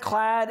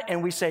ironclad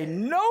and we say,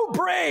 no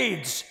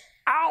braids,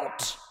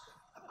 out.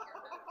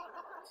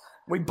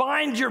 We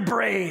bind your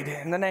braid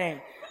in the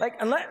name.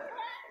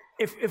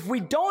 If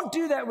we don't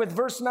do that with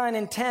verse 9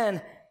 and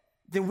 10,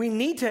 then we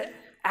need to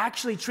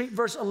actually treat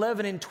verse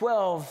 11 and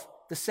 12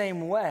 the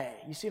same way.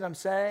 You see what I'm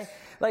saying?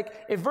 Like,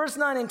 if verse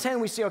 9 and 10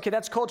 we say, okay,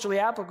 that's culturally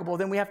applicable,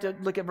 then we have to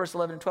look at verse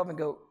 11 and 12 and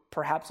go,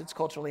 perhaps it's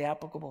culturally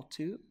applicable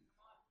too?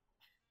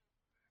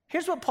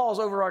 Here's what Paul's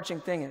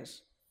overarching thing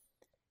is.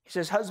 He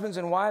says, husbands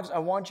and wives, I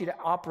want you to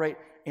operate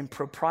in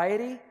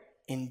propriety,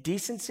 in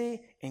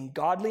decency, in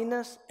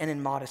godliness, and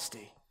in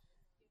modesty.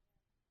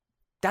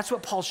 That's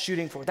what Paul's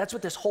shooting for. That's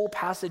what this whole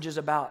passage is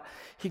about.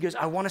 He goes,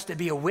 I want us to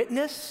be a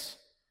witness.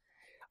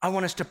 I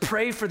want us to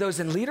pray for those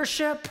in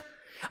leadership.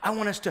 I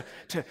want us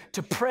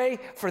to pray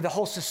for the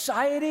whole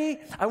society.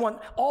 I want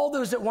all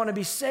those that want to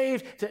be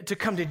saved to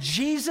come to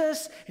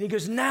Jesus. And he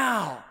goes,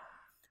 now,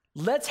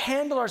 let's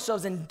handle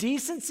ourselves in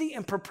decency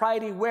and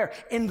propriety where?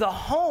 In the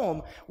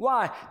home.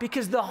 Why?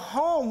 Because the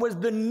home was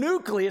the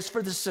nucleus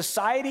for the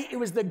society. It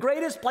was the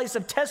greatest place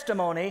of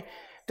testimony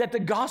that the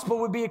gospel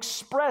would be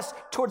expressed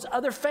towards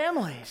other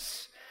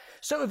families.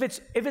 So if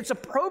it's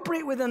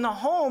appropriate within the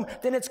home,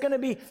 then it's going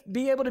to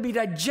be able to be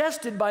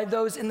digested by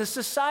those in the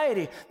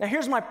society. Now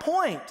here's my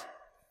point.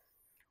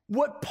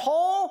 What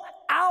Paul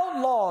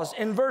outlaws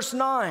in verse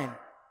 9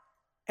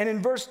 and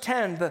in verse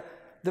 10,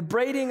 the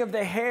braiding of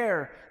the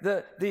hair,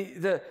 the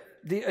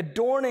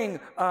adorning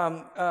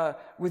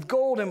with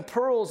gold and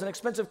pearls and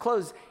expensive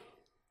clothes.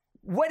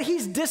 What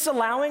he's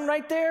disallowing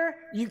right there,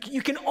 you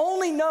can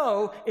only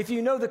know if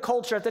you know the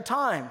culture at the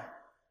time.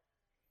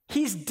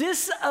 He's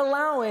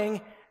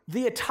disallowing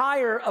the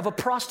attire of a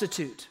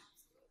prostitute.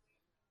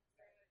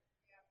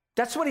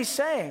 That's what he's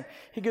saying.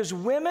 He goes,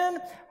 women,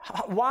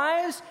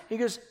 wives, he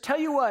goes, tell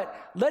you what,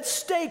 let's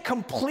stay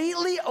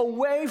completely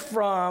away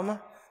from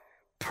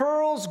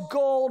pearls,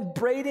 gold,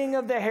 braiding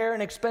of the hair,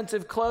 and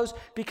expensive clothes,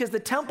 because the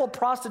temple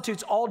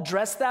prostitutes all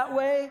dress that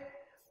way,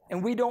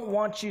 and we don't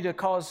want you to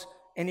cause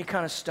any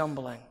kind of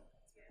stumbling.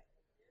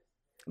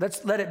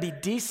 Let's let it be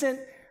decent.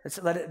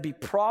 Let's let it be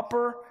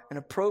proper and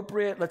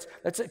appropriate.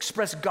 Let's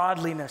express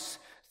godliness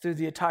through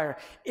the attire.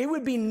 It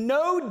would be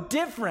no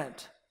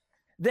different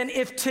than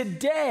if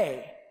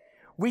today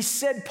we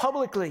said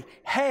publicly,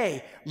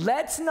 hey,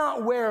 let's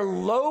not wear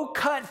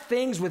low-cut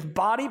things with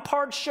body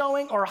parts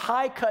showing or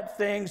high-cut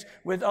things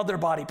with other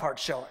body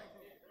parts showing.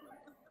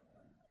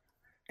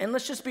 And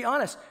let's just be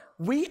honest,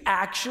 we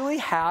actually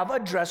have a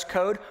dress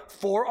code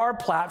for our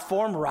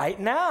platform right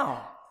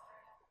now.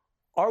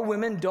 Our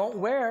women don't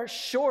wear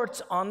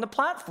shorts on the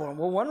platform.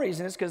 Well, one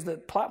reason is because the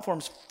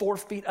platform's 4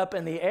 feet up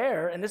in the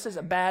air, and this is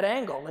a bad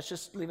angle. Let's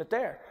just leave it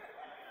there.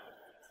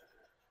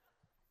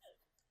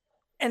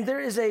 And there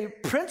is a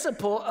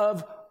principle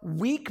of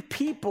weak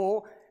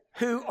people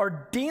who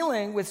are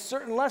dealing with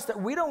certain lusts that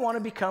we don't want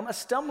to become a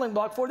stumbling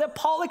block for, that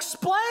Paul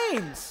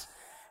explains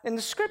in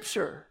the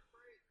scripture.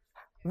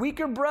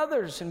 Weaker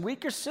brothers and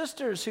weaker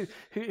sisters who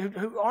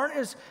aren't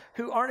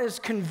as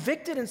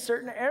convicted in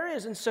certain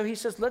areas. And so he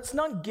says, let's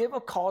not give a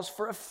cause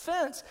for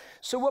offense.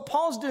 So what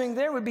Paul's doing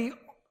there would be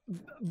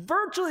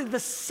virtually the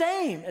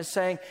same as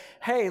saying,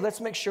 hey, let's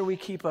make sure we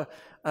keep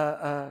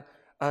a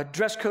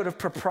dress code of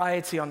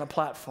propriety on the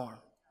platform.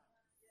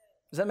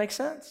 Does that make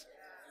sense?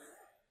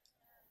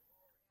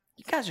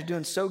 You guys are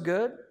doing so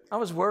good. I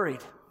was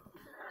worried.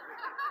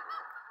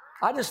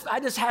 I just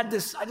had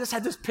this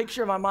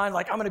picture in my mind,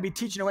 like I'm going to be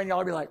teaching away, and y'all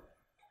will be like,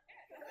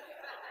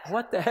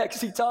 what the heck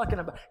is he talking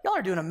about? Y'all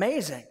are doing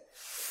amazing.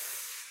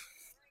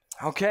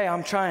 Okay,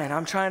 I'm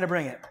trying to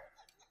bring it.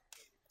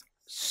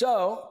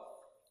 So,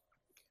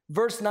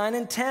 verse 9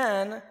 and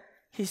 10,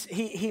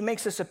 he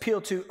makes this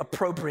appeal to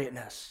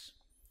appropriateness.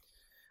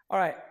 All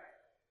right,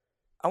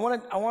 I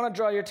want to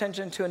draw your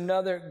attention to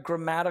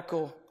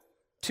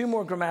two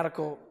more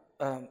grammatical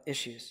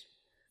issues.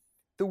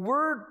 The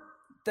word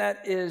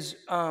that is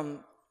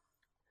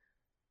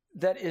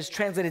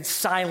translated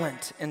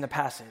silent in the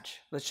passage.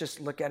 Let's just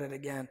look at it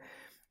again.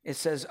 It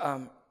says,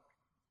 in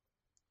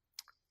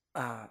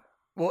the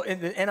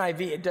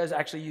NIV, it does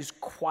actually use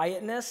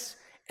quietness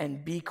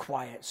and be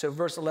quiet. So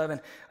verse 11,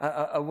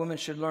 a woman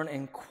should learn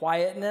in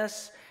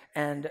quietness,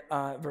 and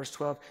verse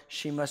 12,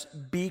 she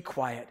must be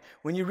quiet.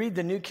 When you read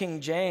the New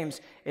King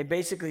James, it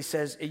basically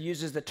says, it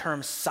uses the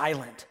term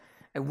silent.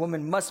 A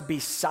woman must be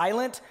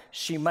silent,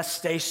 she must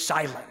stay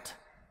silent.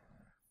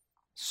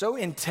 So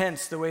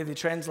intense the way the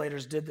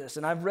translators did this.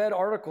 And I've read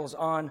articles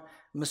on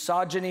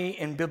misogyny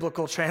in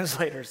biblical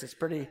translators.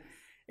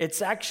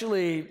 It's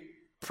actually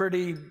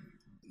pretty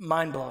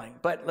mind-blowing,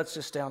 but let's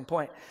just stay on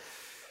point.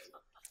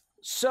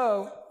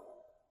 So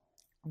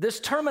this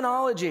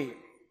terminology,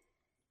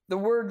 the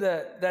word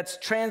that's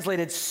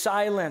translated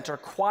silent or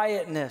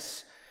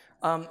quietness,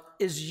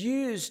 is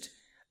used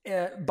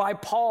by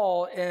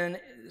Paul in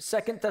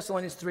 2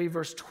 Thessalonians 3,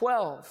 verse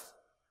 12.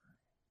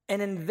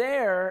 And in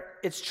there,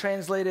 it's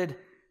translated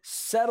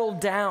settle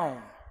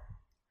down.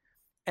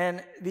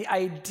 And the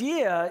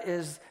idea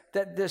is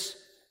that this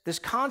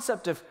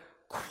concept of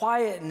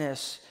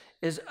quietness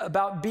is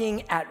about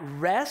being at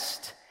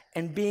rest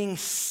and being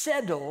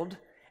settled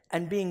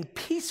and being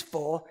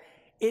peaceful.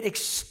 It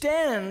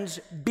extends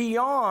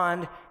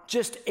beyond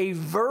just a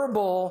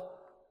verbal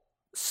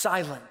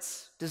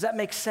silence. Does that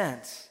make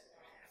sense?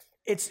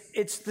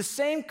 It's the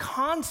same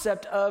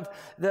concept of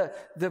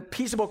the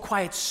peaceable,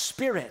 quiet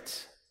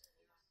spirit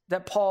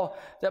that Paul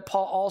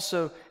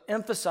also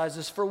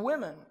emphasizes for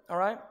women, all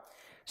right?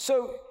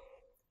 So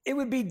it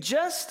would be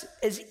just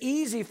as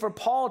easy for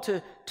Paul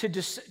to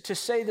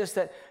say this,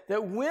 that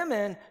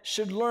women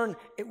should learn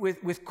it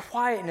with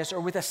quietness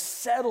or with a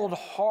settled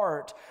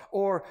heart,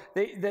 or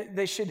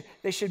they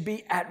should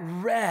be at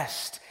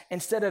rest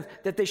instead of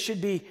that they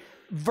should be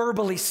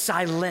verbally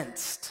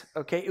silenced,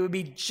 okay? It would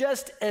be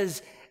just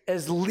as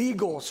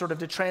legal sort of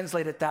to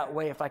translate it that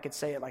way, if I could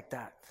say it like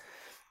that.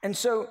 And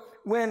so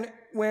when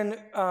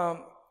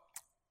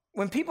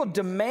people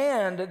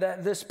demand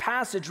that this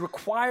passage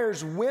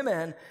requires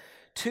women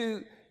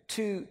to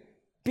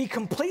be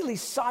completely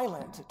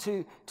silent,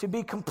 to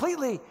be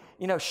completely,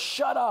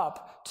 shut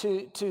up,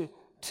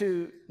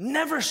 to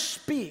never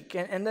speak,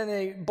 and then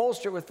they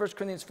bolster it with 1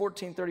 Corinthians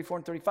 14, 34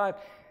 and 35,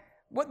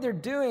 what they're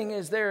doing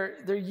is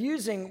they're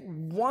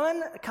using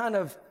one kind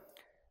of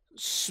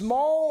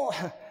small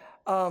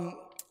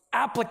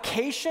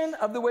application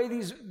of the way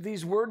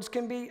these words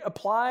can be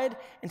applied,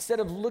 instead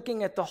of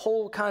looking at the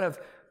whole kind of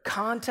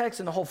context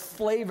and the whole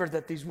flavor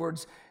that these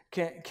words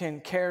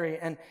can carry.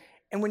 And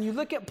when you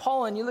look at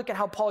Paul and you look at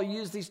how Paul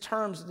used these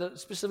terms,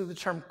 specifically the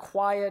term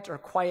quiet or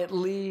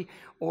quietly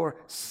or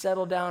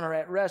settle down or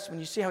at rest, when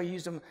you see how he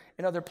used them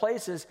in other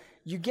places,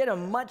 you get a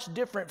much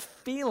different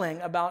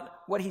feeling about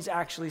what he's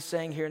actually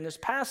saying here in this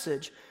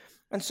passage.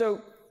 And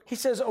so he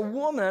says a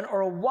woman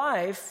or a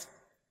wife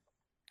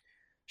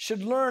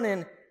should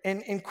learn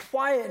in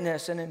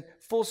quietness and in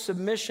full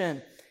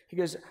submission. He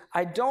goes,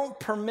 I don't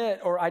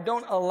permit or I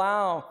don't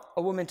allow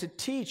a woman to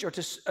teach or to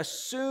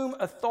assume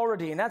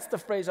authority. And that's the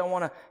phrase I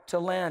want to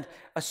land.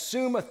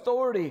 Assume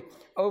authority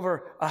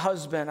over a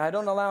husband. I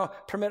don't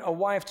permit a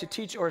wife to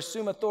teach or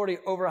assume authority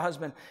over a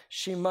husband.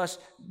 She must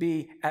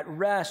be at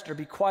rest or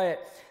be quiet.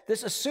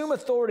 This assume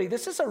authority,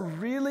 this is a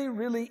really,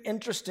 really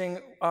interesting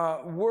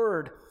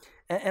word.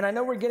 And I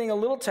know we're getting a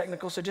little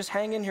technical, so just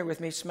hang in here with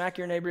me. Smack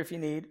your neighbor if you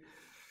need,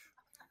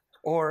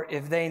 or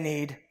if they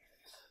need.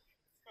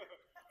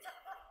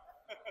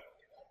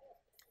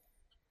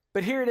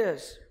 But here it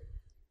is.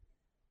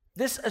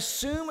 This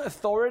assume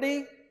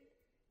authority,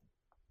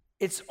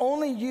 it's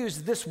only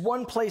used this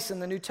one place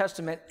in the New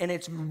Testament, and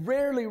it's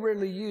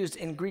rarely used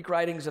in Greek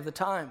writings of the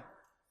time.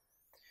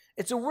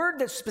 It's a word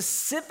that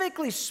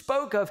specifically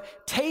spoke of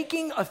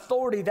taking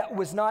authority that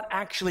was not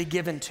actually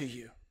given to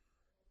you.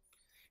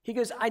 He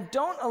goes, I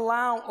don't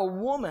allow a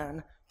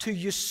woman to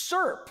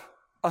usurp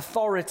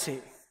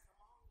authority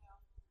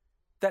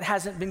that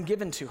hasn't been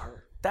given to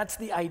her. That's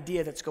the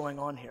idea that's going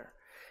on here.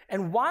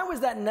 And why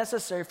was that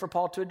necessary for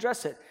Paul to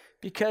address it?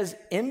 Because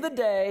in the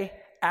day,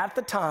 at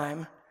the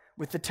time,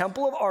 with the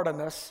temple of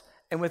Artemis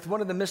and with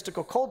one of the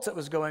mystical cults that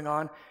was going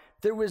on,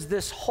 there was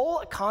this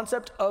whole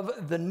concept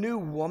of the new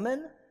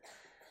woman,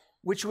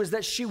 which was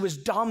that she was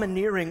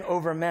domineering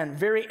over men.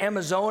 Very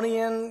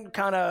Amazonian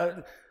kind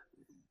of,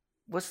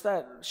 what's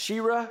that?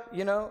 Shira,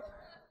 you know?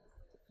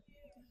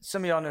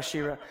 Some of y'all know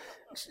Shira.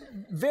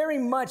 Very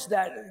much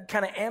that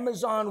kind of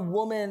Amazon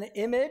woman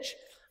image.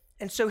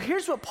 And so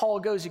here's what Paul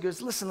goes. He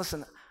goes,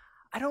 listen,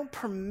 I don't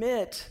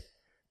permit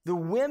the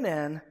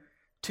women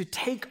to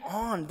take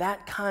on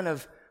that kind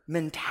of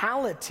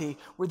mentality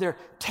where they're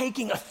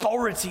taking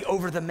authority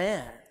over the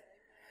men,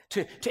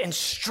 to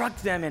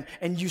instruct them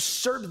and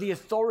usurp the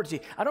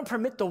authority. I don't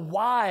permit the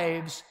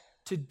wives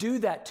to do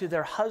that to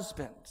their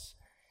husbands.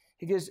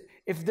 He goes,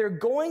 if they're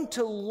going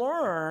to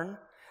learn,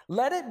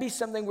 let it be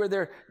something where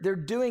they're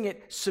doing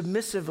it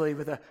submissively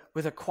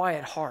with a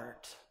quiet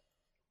heart.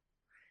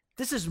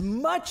 This is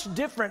much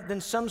different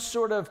than some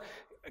sort of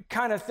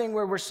kind of thing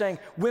where we're saying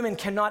women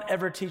cannot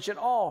ever teach at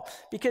all,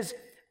 because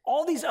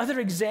all these other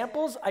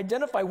examples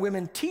identify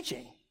women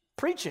teaching,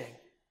 preaching.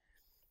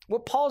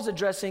 What Paul's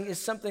addressing is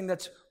something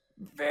that's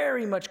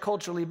very much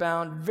culturally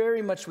bound,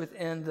 very much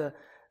within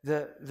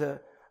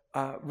the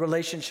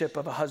relationship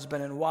of a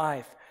husband and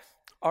wife.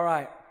 All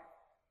right,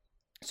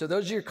 so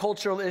those are your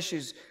cultural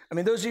issues.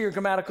 Those are your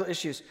grammatical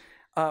issues.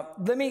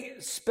 Let me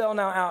spell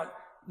now out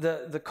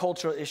the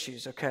cultural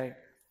issues, okay?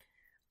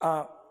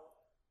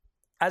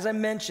 As I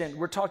mentioned,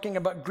 we're talking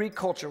about Greek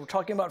culture. We're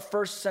talking about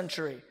first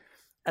century.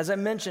 As I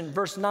mentioned,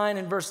 verse 9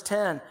 and verse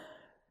 10,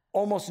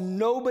 almost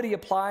nobody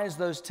applies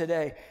those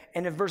today.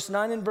 And if verse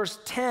 9 and verse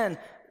 10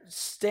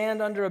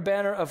 stand under a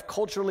banner of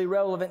culturally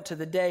relevant to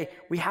the day,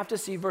 we have to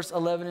see verse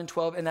 11 and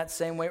 12 in that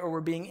same way, or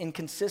we're being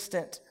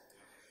inconsistent.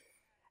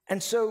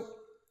 And so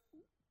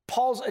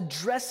Paul's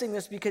addressing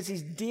this because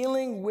he's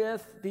dealing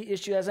with the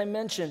issue, as I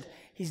mentioned.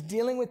 He's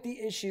dealing with the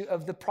issue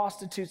of the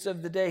prostitutes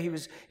of the day. He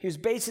was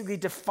basically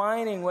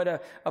defining what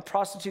a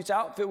prostitute's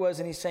outfit was,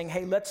 and he's saying,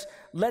 hey,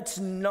 let's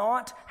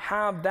not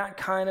have that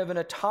kind of an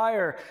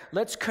attire.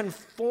 Let's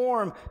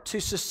conform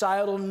to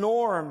societal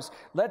norms.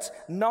 Let's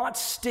not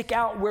stick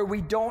out where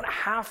we don't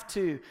have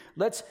to.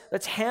 Let's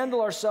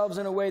handle ourselves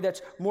in a way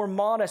that's more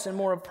modest and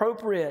more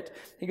appropriate.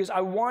 He goes,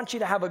 I want you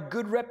to have a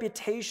good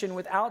reputation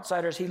with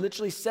outsiders. He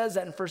literally says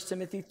that in 1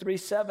 Timothy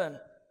 3:7.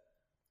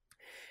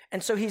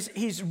 And so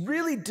he's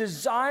really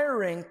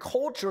desiring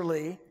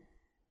culturally,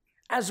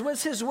 as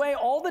was his way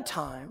all the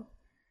time,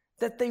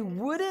 that they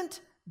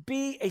wouldn't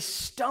be a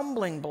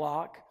stumbling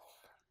block.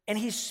 And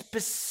he's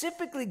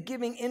specifically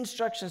giving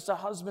instructions to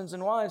husbands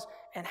and wives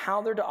and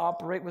how they're to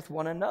operate with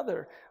one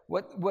another,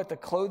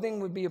 what clothing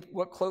would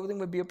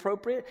be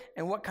appropriate,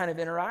 and what kind of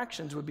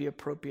interactions would be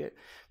appropriate.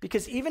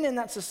 Because even in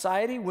that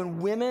society, when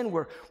women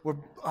were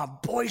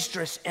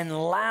boisterous and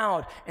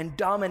loud and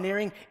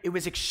domineering, it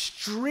was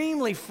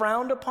extremely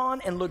frowned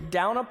upon and looked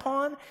down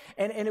upon,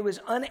 and it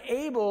was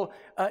unable.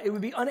 It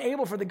would be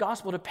unable for the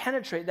gospel to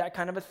penetrate that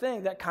kind of a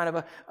thing, that kind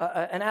of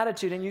an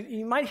attitude. And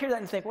you might hear that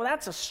and think, well,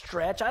 that's a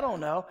stretch. I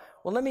don't know.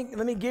 Well, let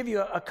me give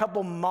you a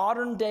couple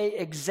modern day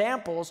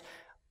examples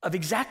of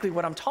exactly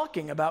what I'm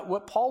talking about,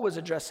 what Paul was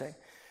addressing.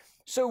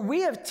 So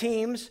we have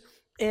teams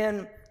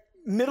in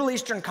Middle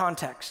Eastern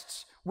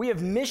contexts. We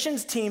have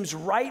missions teams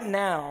right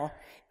now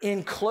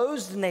in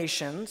closed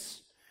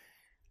nations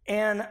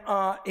and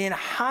in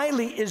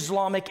highly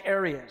Islamic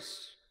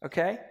areas,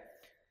 okay?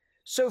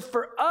 So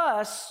for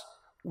us,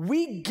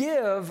 we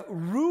give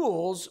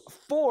rules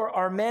for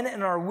our men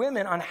and our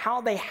women on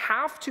how they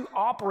have to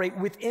operate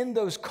within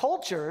those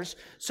cultures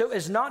so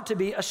as not to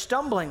be a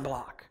stumbling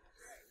block.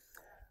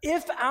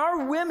 If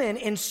our women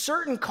in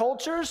certain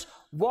cultures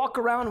walk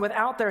around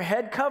without their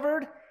head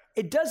covered,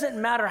 it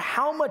doesn't matter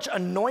how much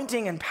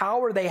anointing and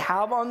power they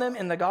have on them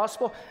in the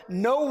gospel,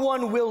 no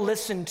one will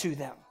listen to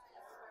them.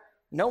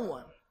 No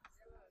one.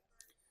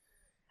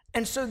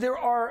 And so there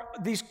are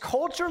these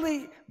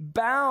culturally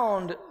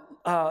bound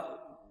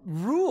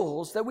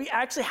rules that we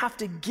actually have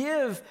to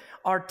give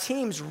our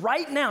teams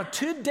right now,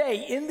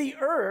 today, in the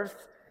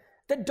earth,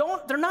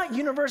 they're not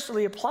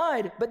universally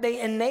applied, but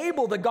they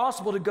enable the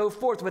gospel to go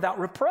forth without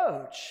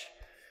reproach.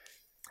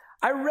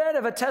 I read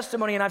of a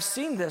testimony, and I've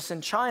seen this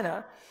in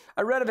China.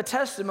 I read of a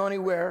testimony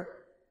where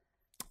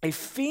a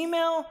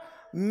female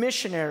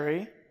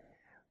missionary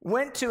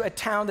went to a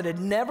town that had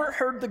never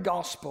heard the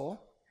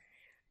gospel,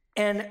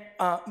 and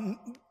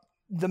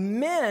the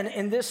men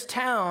in this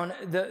town,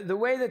 the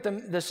way that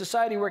the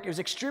society worked, it was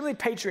extremely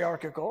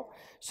patriarchal.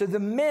 So the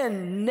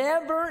men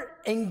never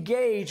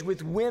engaged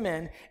with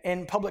women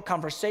in public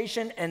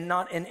conversation and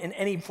not in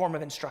any form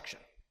of instruction.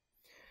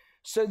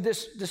 So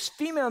this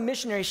female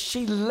missionary,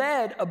 she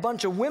led a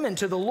bunch of women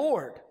to the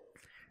Lord.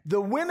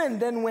 The women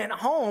then went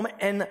home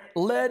and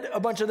led a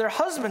bunch of their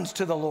husbands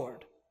to the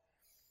Lord.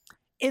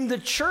 In the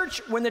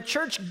church, when the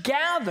church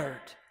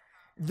gathered,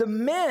 the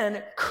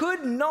men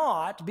could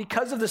not,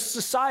 because of the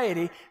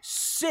society,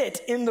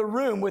 sit in the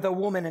room with a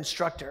woman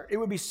instructor. It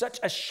would be such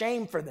a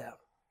shame for them.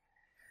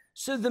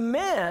 So the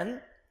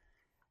men,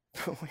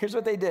 here's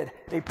what they did.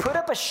 They put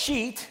up a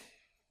sheet,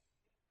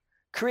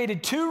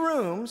 created 2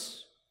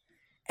 rooms,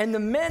 and the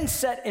men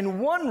sat in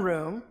one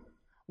room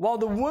while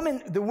the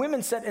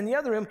women sat in the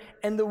other room,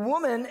 and the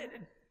woman,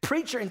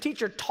 preacher and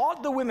teacher,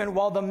 taught the women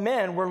while the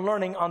men were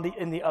learning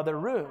in the other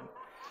room.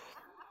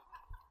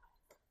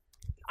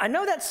 I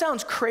know that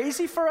sounds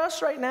crazy for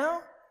us right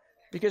now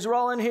because we're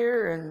all in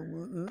here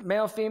and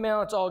male,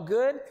 female, it's all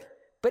good.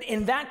 But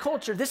in that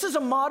culture, this is a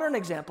modern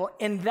example.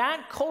 In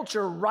that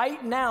culture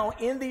right now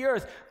in the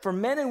earth, for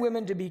men and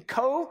women to be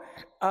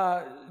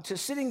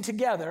sitting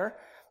together,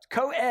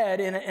 co-ed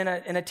in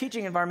a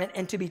teaching environment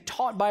and to be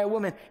taught by a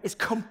woman is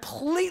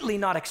completely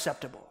not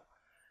acceptable.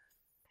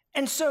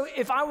 And so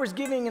if I was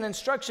giving an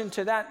instruction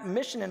to that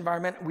mission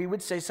environment, we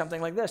would say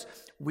something like this.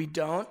 We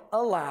don't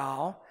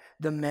allow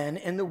the men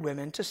and the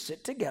women to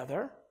sit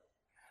together.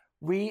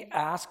 We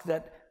ask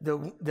that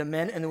the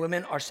men and the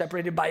women are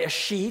separated by a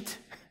sheet,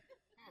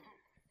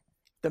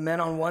 the men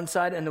on one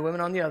side and the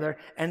women on the other,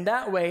 and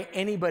that way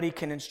anybody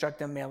can instruct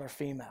them, male or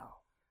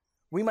female.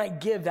 We might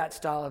give that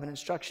style of an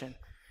instruction.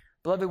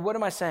 Beloved, what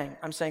am I saying?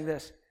 I'm saying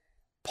this.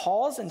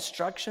 Paul's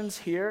instructions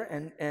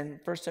here in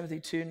 1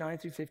 Timothy 2, 9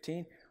 through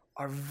 15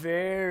 are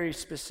very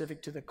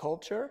specific to the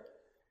culture,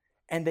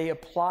 and they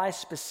apply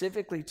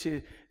specifically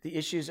to the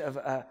issues of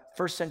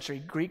first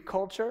century Greek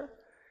culture,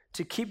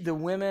 to keep the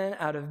women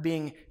out of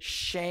being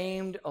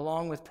shamed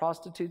along with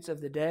prostitutes of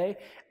the day,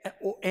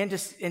 and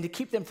to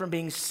keep them from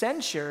being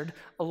censured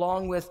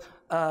along with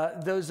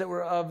those that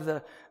were of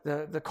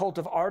the cult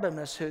of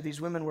Artemis, who these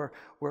women were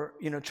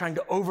trying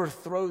to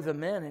overthrow the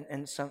men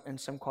in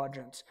some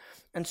quadrants.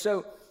 And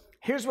so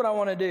here's what I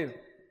want to do.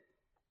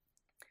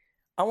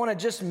 I want to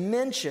just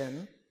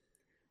mention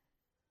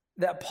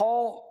that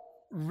Paul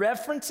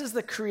references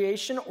the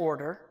creation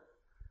order,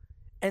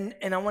 and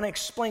I want to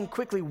explain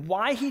quickly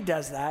why he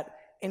does that,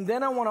 and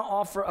then I want to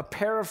offer a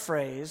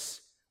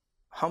paraphrase,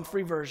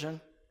 Humphrey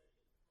version,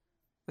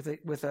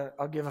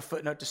 I'll give a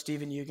footnote to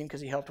Stephen Eugen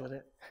because he helped with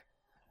it.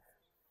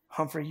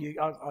 Humphrey,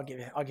 I'll give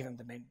him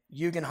the main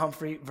Eugen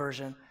Humphrey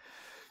version,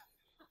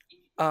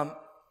 and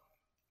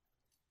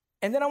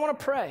then I want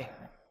to pray,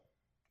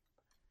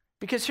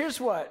 because here's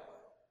what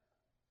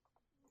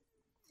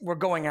we're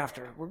going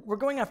after. We're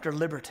going after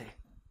liberty.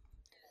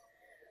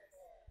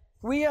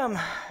 We have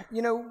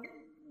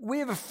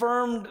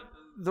affirmed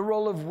the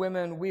role of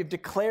women. We've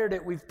declared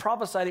it. We've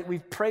prophesied it.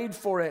 We've prayed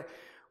for it.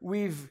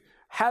 We've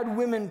had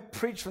women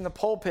preach from the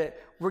pulpit.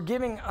 We're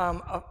giving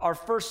our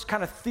first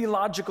kind of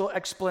theological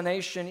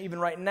explanation even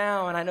right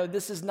now. And I know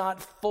this is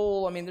not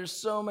full. I mean, there's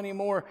so many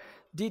more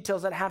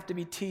details that have to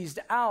be teased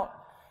out.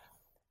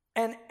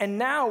 And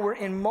now we're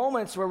in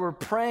moments where we're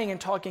praying and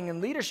talking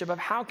in leadership of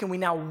how can we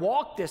now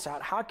walk this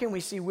out? How can we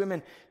see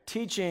women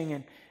teaching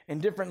and in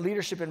different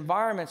leadership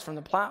environments from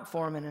the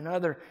platform and in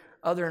other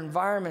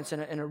environments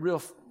in a real,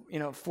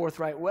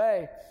 forthright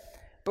way.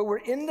 But we're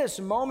in this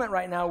moment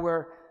right now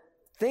where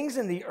things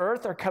in the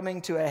earth are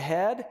coming to a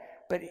head,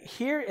 but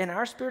here in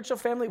our spiritual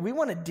family, we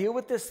want to deal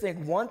with this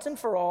thing once and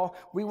for all.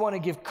 We want to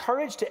give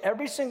courage to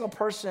every single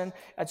person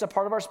that's a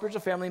part of our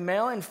spiritual family,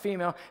 male and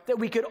female, that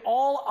we could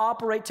all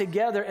operate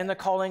together in the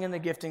calling and the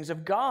giftings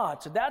of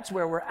God. So that's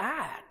where we're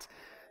at.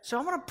 So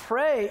I want to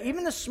pray.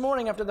 Even this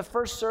morning after the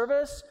first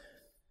service,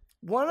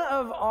 one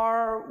of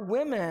our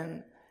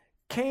women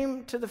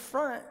came to the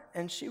front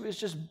and she was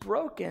just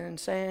broken and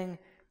saying,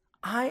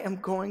 I am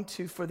going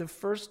to, for the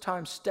first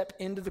time, step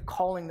into the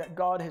calling that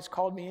God has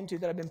called me into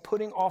that I've been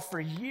putting off for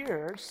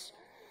years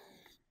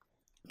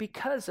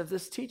because of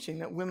this teaching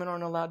that women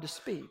aren't allowed to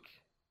speak.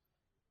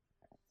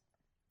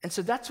 And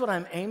so that's what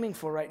I'm aiming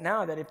for right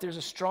now, that if there's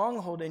a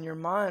stronghold in your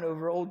mind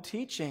over old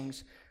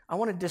teachings, I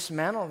want to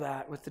dismantle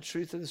that with the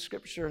truth of the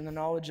scripture and the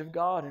knowledge of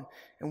God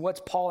and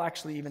what's Paul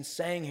actually even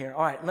saying here.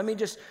 All right, let me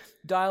just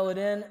dial it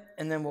in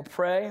and then we'll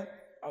pray.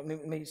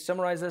 Let me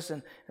summarize this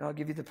and I'll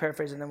give you the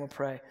paraphrase and then we'll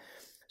pray.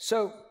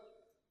 So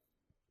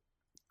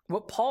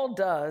what Paul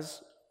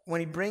does when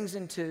he brings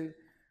into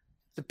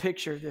the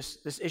picture this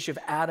issue of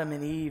Adam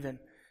and Eve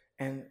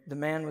and the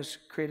man was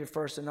created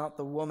first and not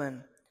the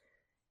woman.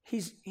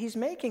 He's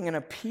making an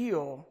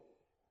appeal.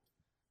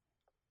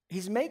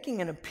 He's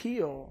making an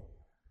appeal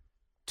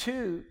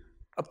to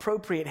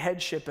appropriate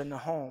headship in the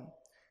home.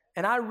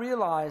 And I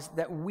realize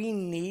that we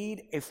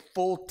need a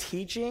full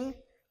teaching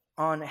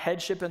on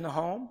headship in the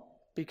home,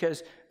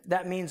 because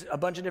that means a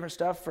bunch of different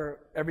stuff for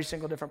every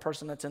single different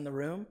person that's in the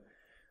room.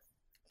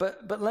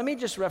 But let me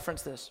just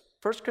reference this.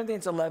 1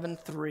 Corinthians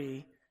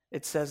 11:3,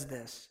 it says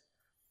this.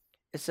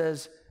 It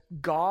says,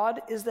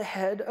 God is the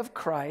head of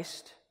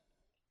Christ,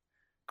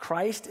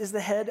 Christ is the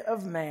head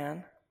of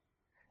man,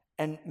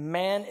 and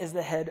man is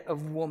the head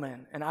of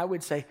woman. And I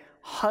would say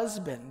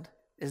husband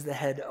is the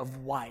head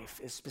of wife,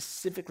 is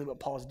specifically what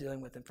Paul is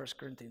dealing with in 1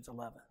 Corinthians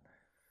 11.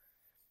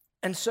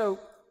 And so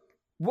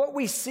what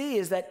we see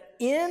is that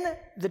in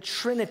the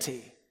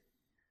Trinity,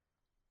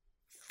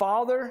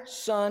 Father,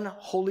 Son,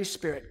 Holy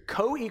Spirit,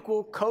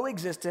 co-equal,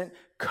 co-existent,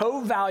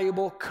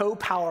 co-valuable,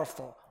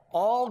 co-powerful,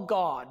 all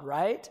God,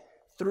 right?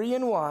 3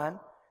 in 1.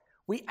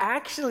 We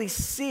actually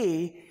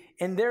see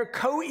in their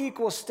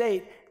co-equal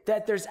state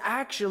that there's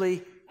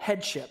actually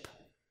headship,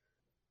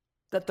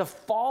 that the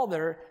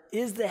Father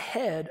is the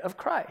head of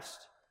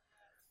Christ.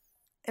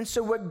 And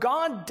so what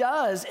God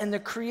does in the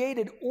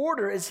created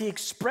order is he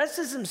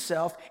expresses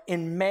himself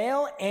in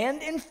male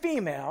and in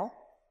female,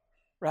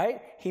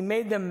 right? He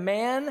made them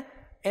man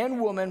and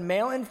woman,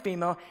 male and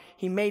female.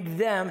 He made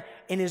them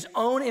in his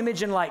own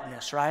image and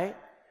likeness, right?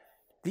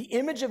 The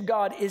image of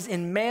God is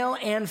in male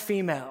and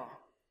female.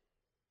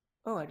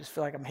 Oh, I just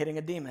feel like I'm hitting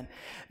a demon.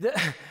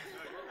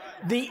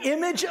 The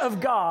image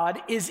of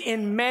God is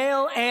in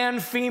male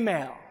and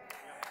female,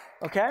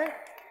 okay?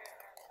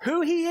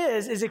 Who he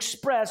is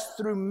expressed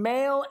through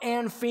male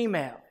and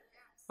female,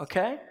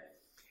 okay?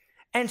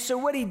 And so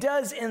what he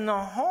does in the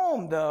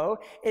home, though,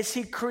 is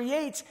he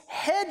creates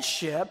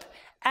headship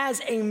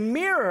as a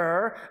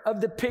mirror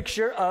of the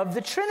picture of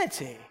the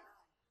Trinity.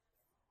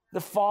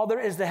 The Father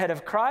is the head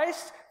of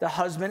Christ. The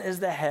husband is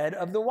the head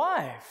of the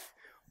wife.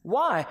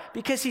 Why?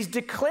 Because he's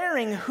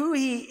declaring who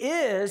he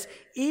is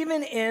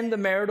even in the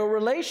marital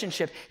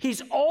relationship.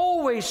 He's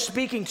always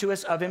speaking to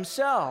us of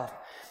himself.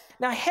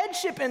 Now,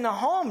 headship in the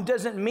home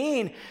doesn't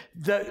mean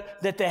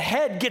that the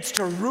head gets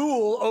to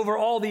rule over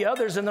all the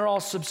others and they're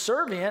all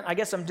subservient. I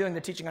guess I'm doing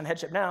the teaching on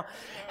headship now.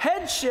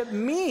 Headship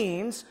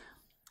means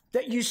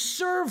that you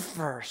serve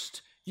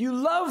first, you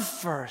love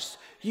first,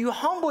 you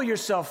humble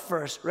yourself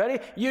first.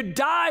 Ready? You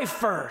die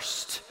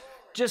first.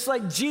 Just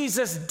like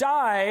Jesus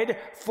died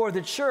for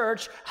the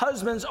church,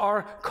 husbands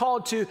are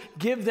called to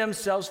give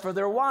themselves for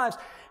their wives.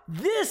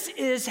 This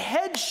is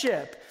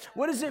headship.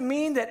 What does it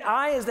mean that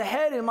I, as the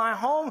head in my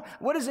home,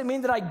 what does it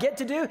mean that I get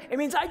to do? It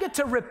means I get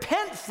to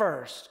repent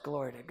first.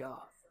 Glory to God.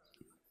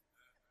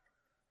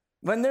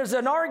 When there's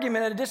an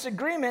argument, a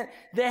disagreement,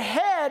 the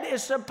head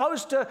is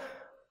supposed to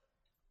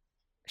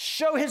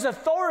show his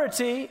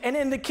authority, and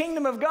in the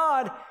kingdom of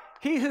God,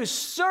 he who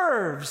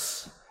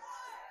serves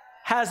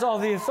has all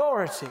the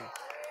authority.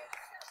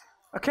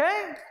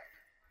 Okay?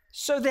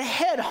 So the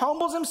head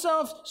humbles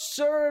himself,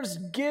 serves,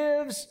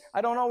 gives.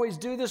 I don't always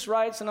do this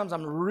right. Sometimes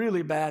I'm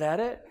really bad at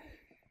it.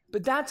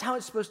 But that's how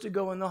it's supposed to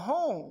go in the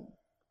home.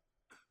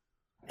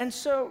 And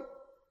so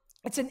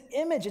it's an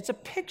image, it's a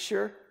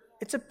picture.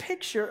 It's a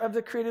picture of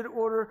the created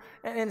order.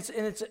 And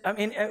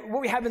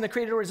what we have in the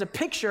created order is a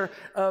picture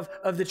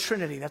of the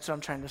Trinity. That's what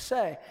I'm trying to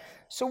say.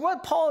 So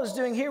what Paul is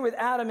doing here with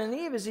Adam and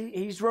Eve is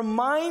he's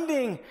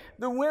reminding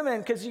the women,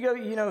 because he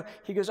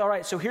goes, all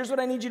right, so here's what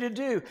I need you to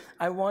do.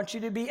 I want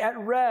you to be at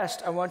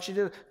rest. I want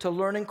you to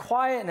learn in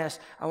quietness.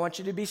 I want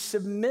you to be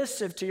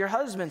submissive to your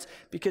husbands,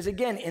 because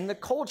again, in the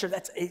culture,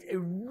 that's a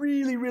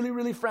really, really,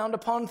 really frowned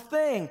upon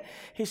thing.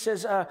 He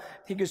says,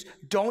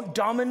 don't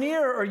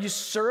domineer or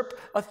usurp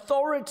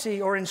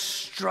authority or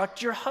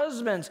instruct your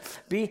husbands.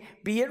 Be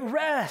at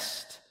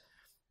rest.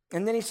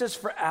 And then he says,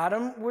 for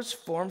Adam was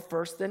formed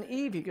first, then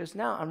Eve. He goes,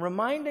 now I'm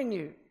reminding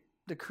you,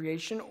 the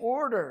creation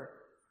order.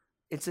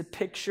 It's a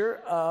picture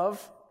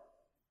of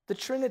the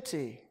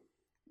Trinity.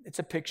 It's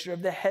a picture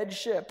of the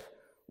headship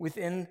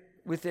within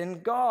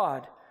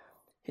God.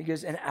 He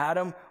goes, and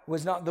Adam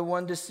was not the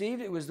one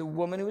deceived. It was the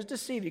woman who was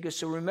deceived. He goes,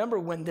 so remember,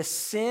 when the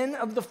sin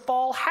of the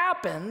fall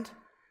happened,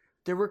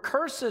 there were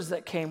curses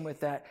that came with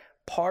that.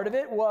 Part of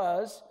it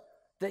was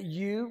that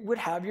you would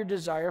have your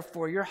desire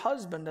for your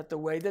husband, that the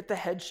way that the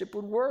headship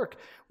would work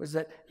was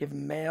that you have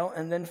male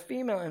and then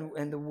female,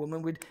 and the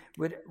woman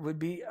would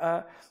be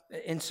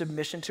in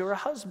submission to her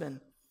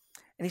husband.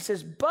 And he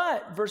says,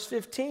 but, verse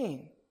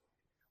 15,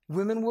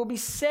 women will be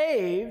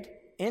saved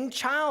in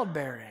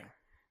childbearing.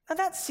 Now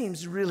that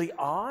seems really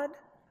odd.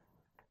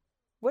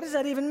 What does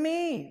that even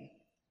mean?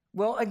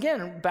 Well,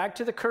 again, back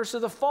to the curse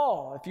of the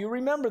fall. If you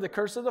remember the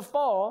curse of the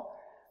fall,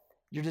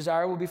 your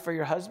desire will be for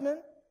your husband.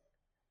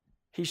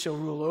 He shall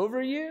rule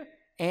over you,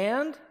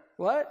 and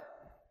what?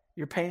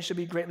 Your pain shall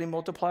be greatly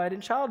multiplied in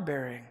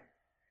childbearing.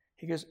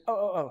 He goes,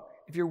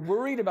 if you're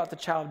worried about the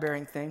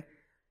childbearing thing,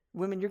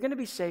 Women, you're going to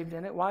be saved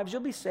in it. Wives,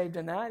 you'll be saved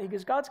in that. He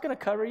goes, God's going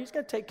to cover you. He's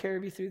going to take care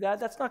of you through that.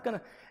 It's not going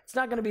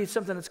to be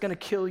something that's going to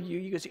kill you.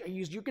 He goes,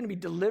 you're going to be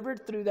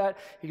delivered through that.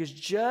 He goes,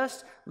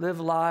 just live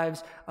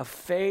lives of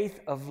faith,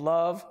 of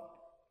love,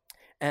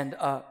 and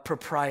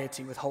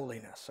propriety with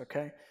holiness,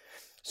 okay?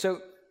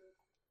 So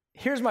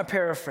here's my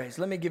paraphrase.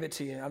 Let me give it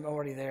to you. I'm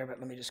already there, but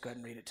let me just go ahead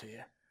and read it to you,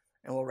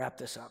 and we'll wrap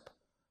this up.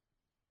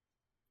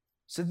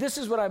 So this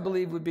is what I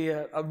believe would be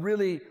a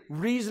really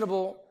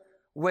reasonable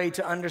way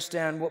to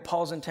understand what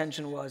Paul's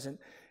intention was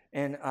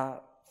in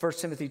 1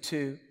 Timothy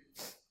 2,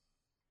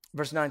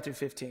 verse 9 through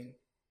 15.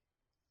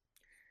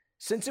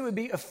 Since it would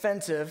be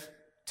offensive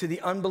to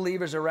the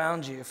unbelievers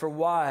around you for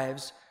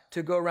wives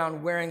to go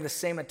around wearing the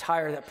same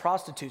attire that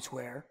prostitutes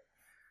wear,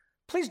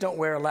 please don't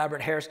wear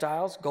elaborate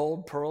hairstyles,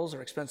 gold, pearls,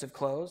 or expensive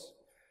clothes.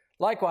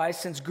 Likewise,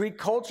 since Greek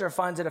culture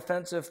finds it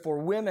offensive for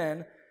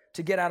women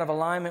to get out of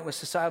alignment with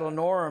societal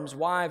norms,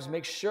 wives,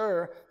 make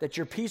sure that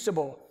you're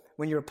peaceable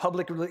when you're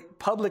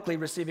publicly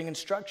receiving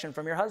instruction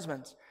from your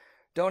husbands.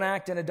 Don't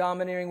act in a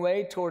domineering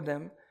way toward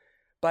them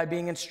by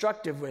being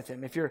instructive with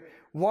him. If you're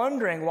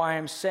wondering why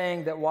I'm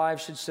saying that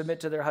wives should submit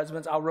to their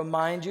husbands, I'll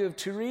remind you of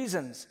 2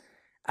 reasons.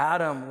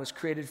 Adam was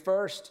created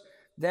first,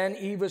 then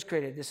Eve was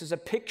created. This is a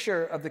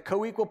picture of the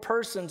co-equal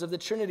persons of the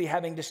Trinity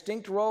having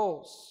distinct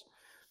roles.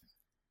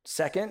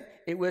 Second,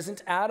 it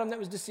wasn't Adam that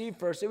was deceived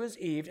first, it was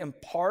Eve, and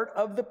part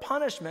of the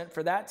punishment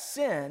for that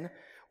sin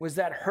was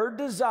that her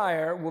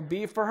desire will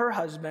be for her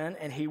husband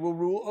and he will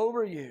rule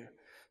over you.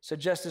 So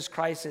just as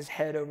Christ is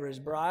head over his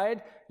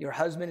bride, your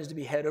husband is to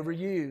be head over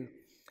you.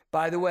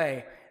 By the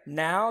way,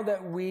 now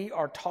that we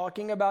are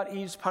talking about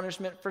Eve's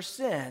punishment for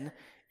sin,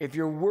 if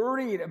you're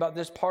worried about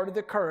this part of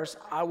the curse,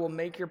 I will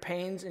make your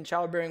pains in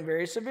childbearing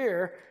very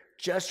severe.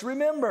 Just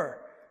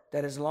remember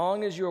that as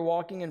long as you're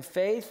walking in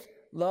faith,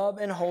 love,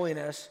 and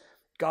holiness,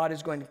 God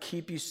is going to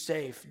keep you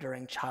safe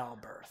during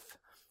childbirth.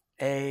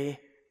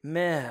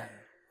 Amen.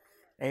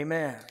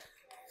 Amen.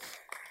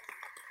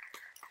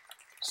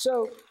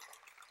 So,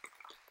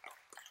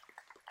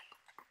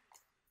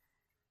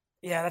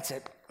 yeah, that's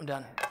it. I'm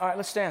done. All right,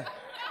 let's stand.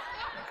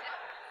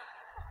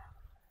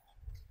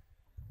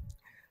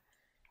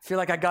 Feel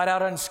like I got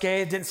out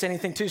unscathed, didn't say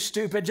anything too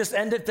stupid. Just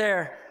end it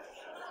there.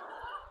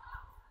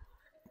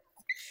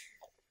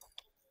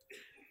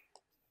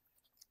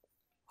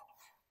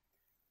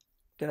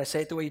 Did I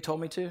say it the way you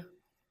told me to?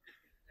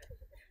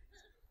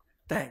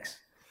 Thanks.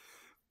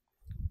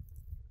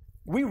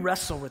 We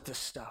wrestle with this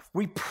stuff.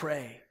 We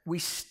pray. We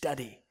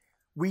study.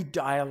 We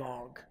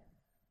dialogue.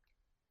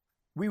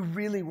 We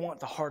really want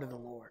the heart of the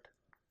Lord.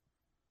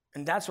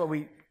 And that's why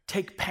we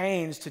take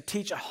pains to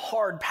teach a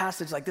hard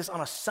passage like this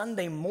on a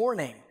Sunday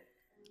morning.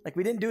 Like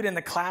we didn't do it in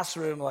the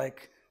classroom,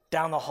 like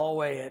down the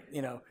hallway at,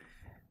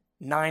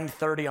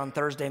 9:30 on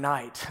Thursday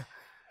night.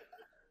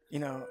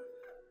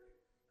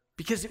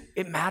 Because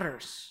it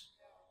matters.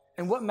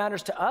 And what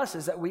matters to us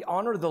is that we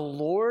honor the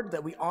Lord,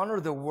 that we honor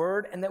the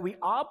Word, and that we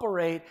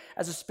operate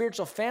as a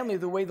spiritual family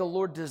the way the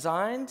Lord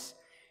designs,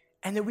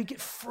 and that we get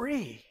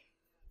free.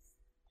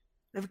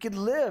 That we could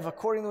live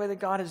according to the way that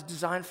God has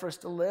designed for us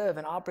to live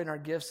and operate in our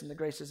gifts and the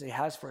graces that He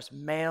has for us,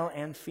 male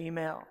and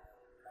female,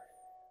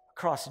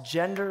 across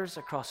genders,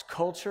 across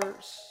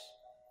cultures,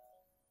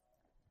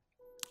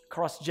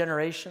 across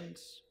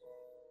generations.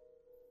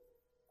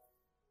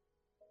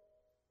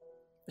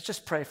 Let's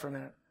just pray for a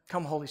minute.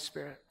 Come, Holy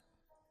Spirit.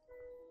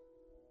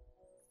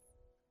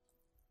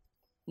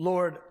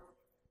 Lord,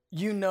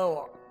 you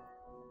know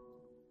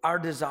our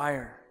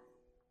desire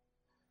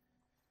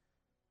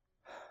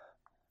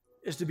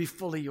is to be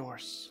fully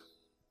yours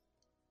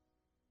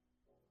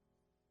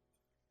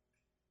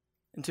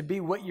and to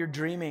be what you're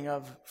dreaming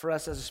of for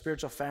us as a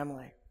spiritual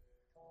family.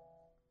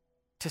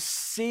 To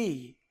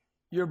see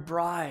your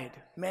bride,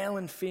 male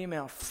and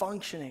female,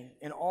 functioning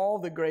in all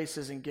the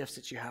graces and gifts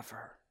that you have for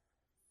her.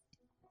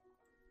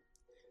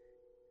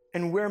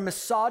 And where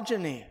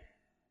misogyny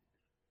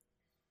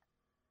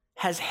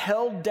has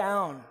held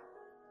down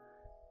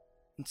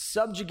and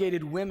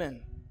subjugated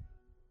women,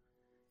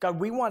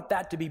 God, we want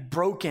that to be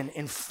broken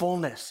in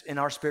fullness in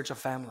our spiritual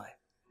family.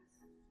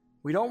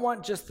 We don't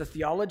want just the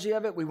theology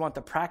of it, we want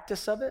the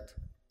practice of it.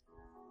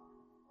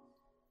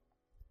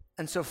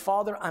 And so,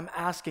 Father, I'm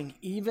asking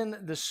even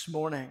this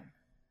morning,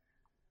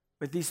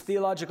 with these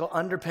theological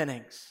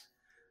underpinnings,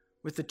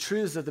 with the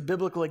truths of the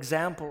biblical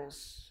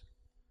examples,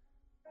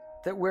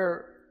 that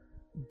where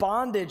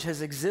bondage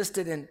has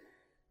existed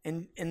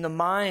in the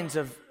minds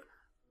of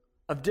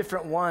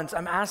different ones,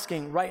 I'm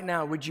asking right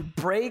now, would you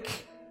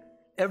break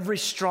every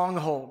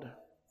stronghold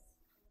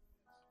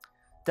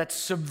that's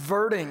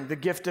subverting the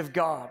gift of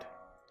God?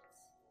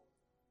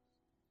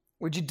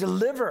 Would you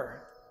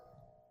deliver?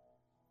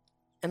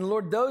 And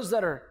Lord, those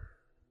that are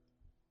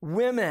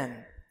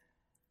women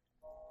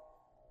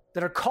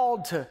that are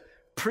called to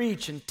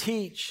preach and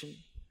teach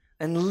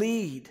and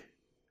lead,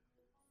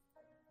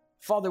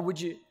 Father,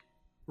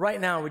 right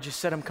now, would you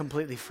set them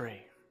completely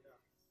free?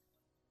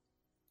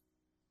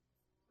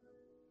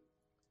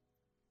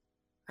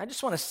 I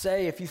just want to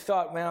say, if you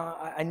thought, well,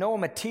 I know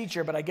I'm a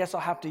teacher, but I guess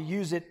I'll have to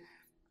use it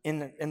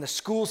in the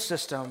school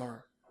system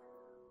or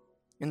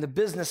in the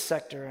business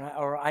sector,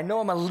 or I know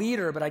I'm a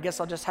leader, but I guess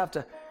I'll just have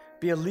to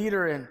be a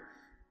leader in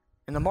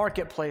the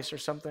marketplace or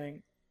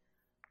something.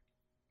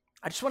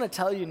 I just want to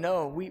tell you,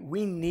 no,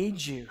 we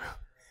need you.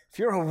 If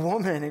you're a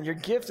woman and you're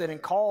gifted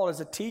and called as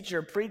a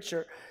teacher,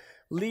 preacher,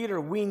 leader,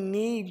 we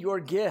need your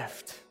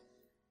gift.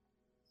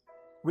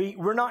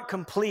 We're not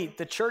complete.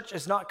 The church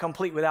is not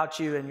complete without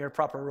you in your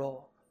proper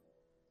role.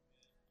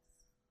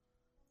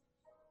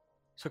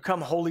 So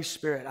come, Holy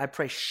Spirit, I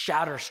pray,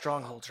 shatter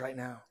strongholds right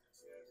now.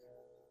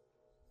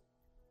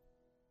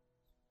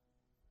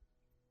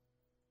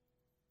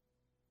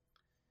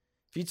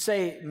 If you'd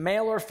say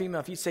male or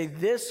female, if you'd say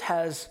this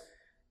has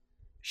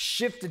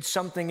shifted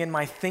something in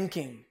my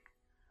thinking,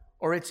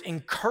 or it's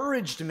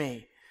encouraged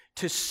me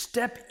to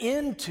step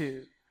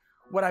into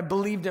what I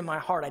believed in my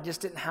heart, I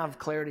just didn't have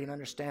clarity and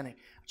understanding,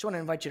 I just want to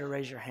invite you to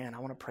raise your hand. I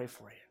want to pray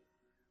for you.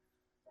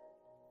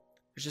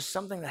 There's just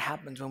something that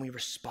happens when we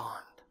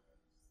respond.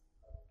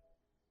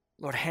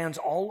 Lord, hands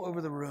all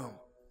over the room.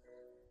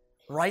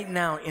 Right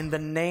now, in the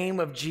name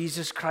of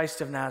Jesus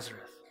Christ of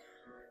Nazareth,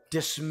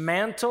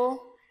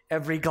 dismantle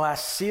every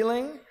glass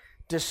ceiling,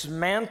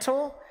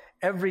 dismantle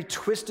every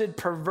twisted,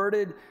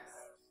 perverted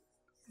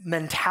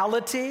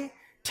mentality,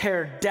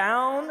 tear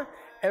down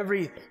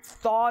every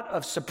thought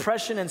of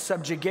suppression and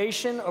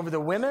subjugation over the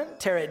women,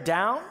 tear it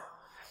down.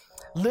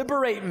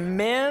 Liberate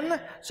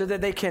men so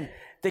that they can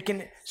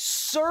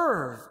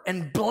serve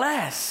and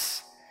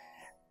bless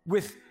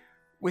with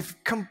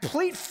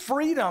complete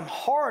freedom,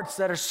 hearts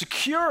that are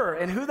secure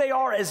in who they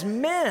are as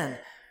men.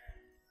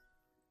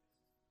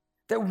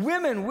 That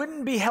women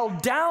wouldn't be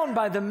held down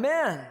by the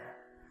men.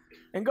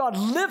 And God,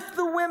 lift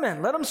the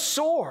women, let them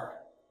soar.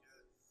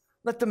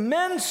 Let the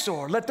men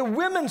soar, let the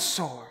women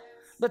soar.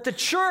 Let the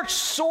church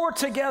soar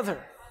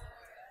together.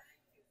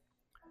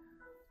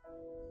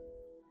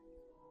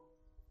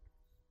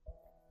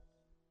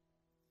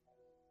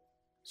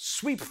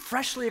 Sweep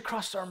freshly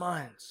across our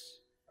minds.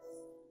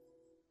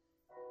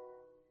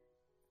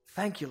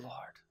 Thank you, Lord.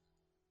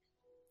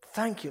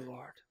 Thank you,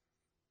 Lord.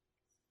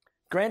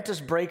 Grant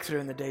us breakthrough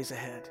in the days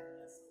ahead.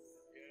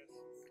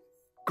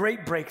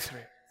 Great breakthrough.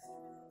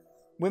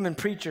 Women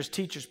preachers,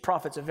 teachers,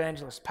 prophets,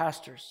 evangelists,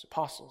 pastors,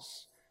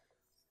 apostles,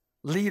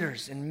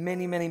 leaders in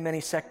many, many, many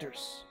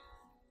sectors.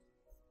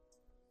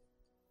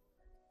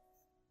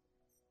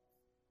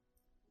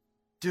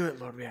 Do it,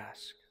 Lord, we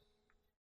ask.